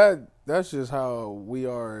 That's just how we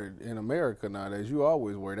are in America nowadays. You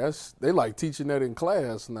always worry. They like teaching that in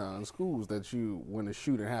class now in schools, that when a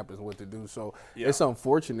shooting happens, what to do. So It's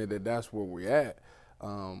unfortunate that that's where we're at.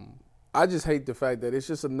 I just hate the fact that it's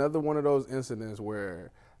just another one of those incidents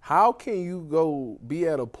where how can you go be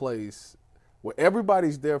at a place where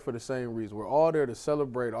everybody's there for the same reason? We're all there to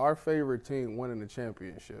celebrate our favorite team winning the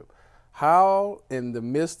championship. How, in the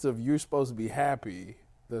midst of you're supposed to be happy,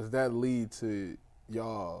 does that lead to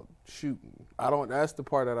y'all shooting? That's the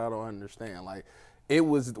part that I don't understand. Like, it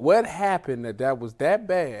was what happened that was that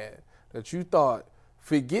bad that you thought,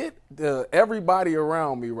 forget everybody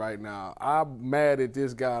around me right now. I'm mad at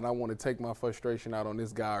this guy and I want to take my frustration out on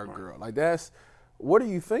this guy or girl. Like, what are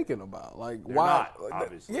you thinking about? Like, They're why? not,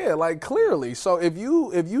 obviously. Yeah, like, clearly. So if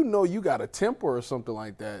you know you got a temper or something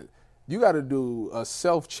like that, you got to do a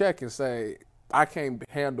self-check and say, I can't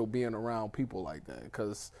handle being around people like that.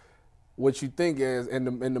 Because what you think is, in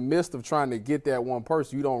the midst of trying to get that one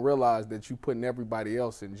person, you don't realize that you're putting everybody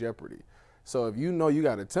else in jeopardy. So if you know you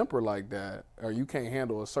got a temper like that, or you can't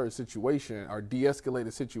handle a certain situation or de-escalate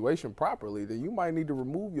a situation properly, then you might need to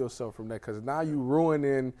remove yourself from that, because now you're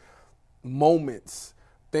ruining moments,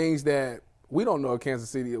 things that we don't know. Kansas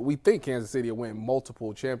City, we think Kansas City will win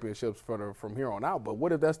multiple championships from here on out, but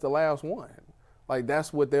what if that's the last one? Like,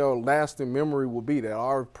 that's what their lasting memory will be, that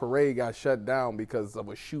our parade got shut down because of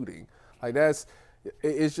a shooting. Like,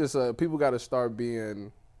 it's just people got to start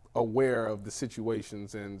being aware of the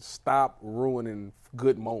situations and stop ruining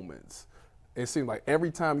good moments. It seems like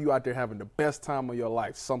every time you out there having the best time of your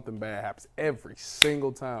life, something bad happens every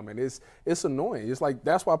single time, and it's annoying. It's like,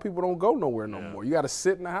 that's why people don't go nowhere no more. You got to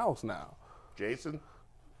sit in the house now. Jason?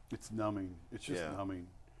 It's numbing. It's just numbing.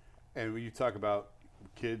 And when you talk about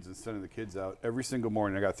kids and sending the kids out, every single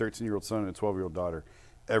morning, I got a 13-year-old son and a 12-year-old daughter.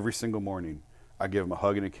 Every single morning, I give them a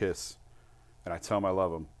hug and a kiss, and I tell them I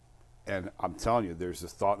love them. And I'm telling you, there's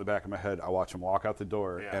this thought in the back of my head. I watch them walk out the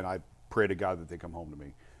door, and I pray to God that they come home to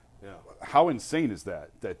me. Yeah. How insane is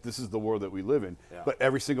that this is the world that we live in? Yeah. But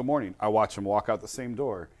every single morning, I watch them walk out the same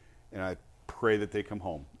door, and I pray that they come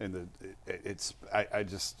home. And it's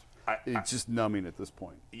just numbing at this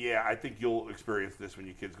point. Yeah, I think you'll experience this when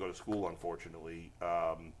your kids go to school, unfortunately.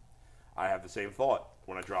 I have the same thought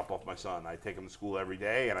when I drop off my son. I take him to school every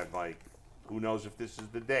day, and I'm like, who knows if this is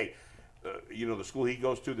the day. The school he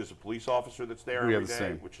goes to, there's a police officer that's there every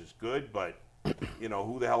day, which is good, but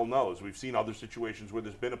who the hell knows? We've seen other situations where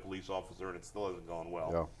there's been a police officer and it still hasn't gone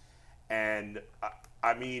well. Yeah. And,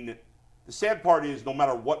 I mean, the sad part is, no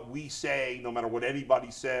matter what we say, no matter what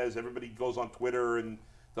anybody says, everybody goes on Twitter and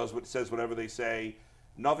says whatever they say,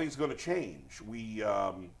 nothing's going to change.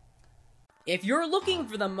 If you're looking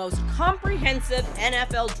for the most comprehensive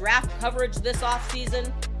NFL draft coverage this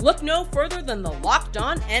offseason, look no further than the Locked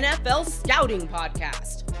On NFL Scouting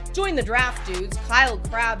Podcast. Join the draft dudes, Kyle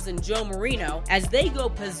Krabs and Joe Marino, as they go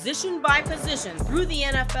position by position through the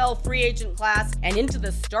NFL free agent class and into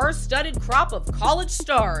the star-studded crop of college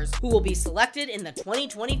stars who will be selected in the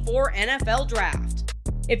 2024 NFL Draft.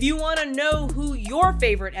 If you want to know who your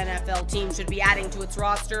favorite NFL team should be adding to its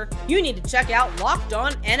roster, you need to check out Locked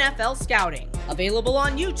On NFL Scouting, available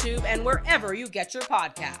on YouTube and wherever you get your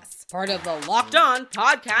podcasts. Part of the Locked On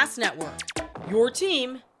Podcast Network, your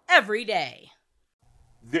team every day.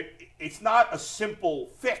 It's not a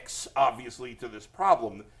simple fix, obviously, to this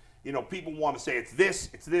problem. people want to say it's this,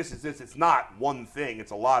 it's this, it's this. It's not one thing.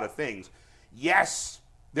 It's a lot of things. Yes,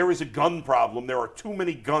 there is a gun problem. There are too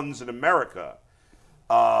many guns in America.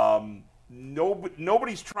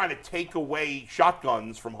 Nobody's trying to take away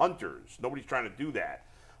shotguns from hunters. Nobody's trying to do that.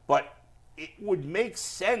 But it would make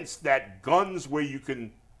sense that guns where you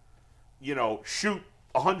can, shoot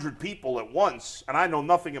 100 people at once, and I know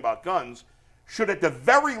nothing about guns, should at the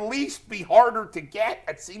very least be harder to get.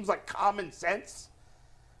 It seems like common sense.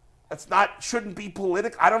 Shouldn't be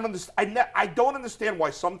political. I don't understand. I don't understand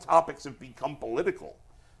why some topics have become political.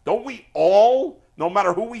 Don't we all, no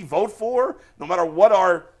matter who we vote for, no matter what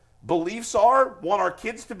our beliefs are, want our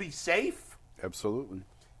kids to be safe? Absolutely.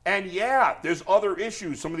 And yeah, there's other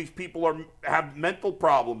issues. Some of these people have mental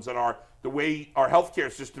problems, and the way our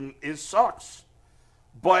healthcare system sucks.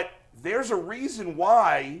 But there's a reason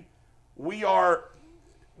why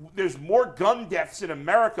there's more gun deaths in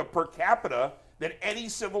America per capita than any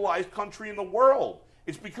civilized country in the world.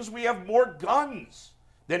 It's because we have more guns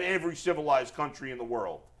than every civilized country in the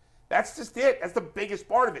world. That's just it. That's the biggest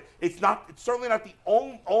part of it. It's certainly not the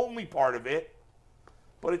only part of it,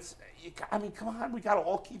 but come on, we got to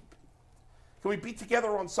all can we be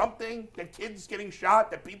together on something? That kids getting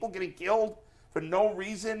shot, that people getting killed for no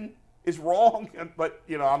reason is wrong. But,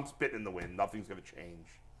 I'm spitting in the wind. Nothing's going to change.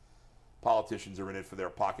 Politicians are in it for their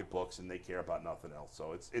pocketbooks, and they care about nothing else.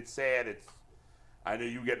 So it's sad. I know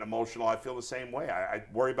you getting emotional. I feel the same way. I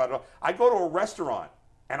worry about it. I go to a restaurant,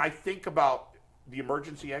 and I think about the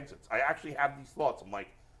emergency exits. I actually have these thoughts. I'm like,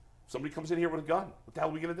 somebody comes in here with a gun. What the hell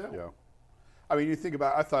are we going to do? Yeah. I mean, I was thinking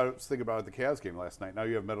about it at the Cavs game last night. Now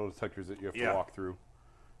you have metal detectors that you have to walk through.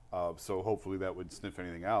 So hopefully that would sniff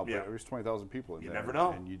anything out. But there's 20,000 people in there. You never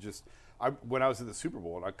know. And when I was at the Super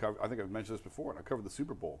Bowl, and I think I've mentioned this before, and I covered the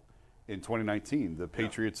Super Bowl in 2019, the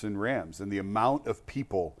Patriots and Rams, and the amount of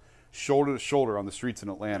people shoulder to shoulder on the streets in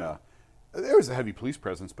Atlanta. There was a heavy police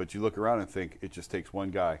presence, but you look around and think it just takes one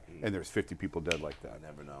guy, and there's 50 people dead like that. I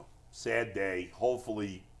never know. Sad day.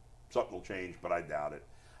 Hopefully something will change, but I doubt it.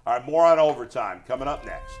 All right, more on overtime coming up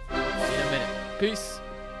next. See you in a minute. Peace.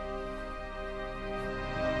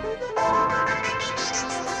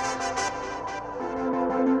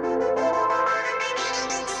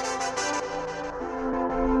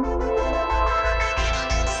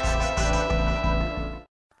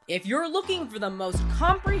 If you're looking for the most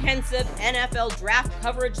comprehensive NFL draft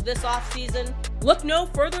coverage this offseason, look no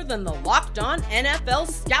further than the Locked On NFL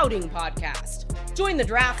Scouting Podcast. Join the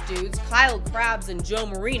draft dudes, Kyle Krabs and Joe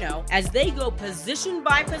Marino, as they go position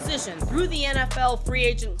by position through the NFL free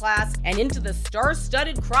agent class and into the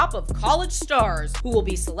star-studded crop of college stars who will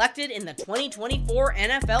be selected in the 2024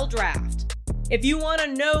 NFL Draft. If you want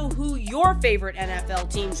to know who your favorite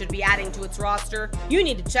NFL team should be adding to its roster, you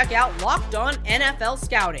need to check out Locked On NFL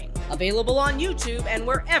Scouting, available on YouTube and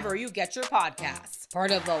wherever you get your podcasts.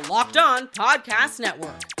 Part of the Locked On Podcast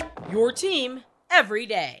Network, your team every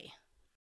day.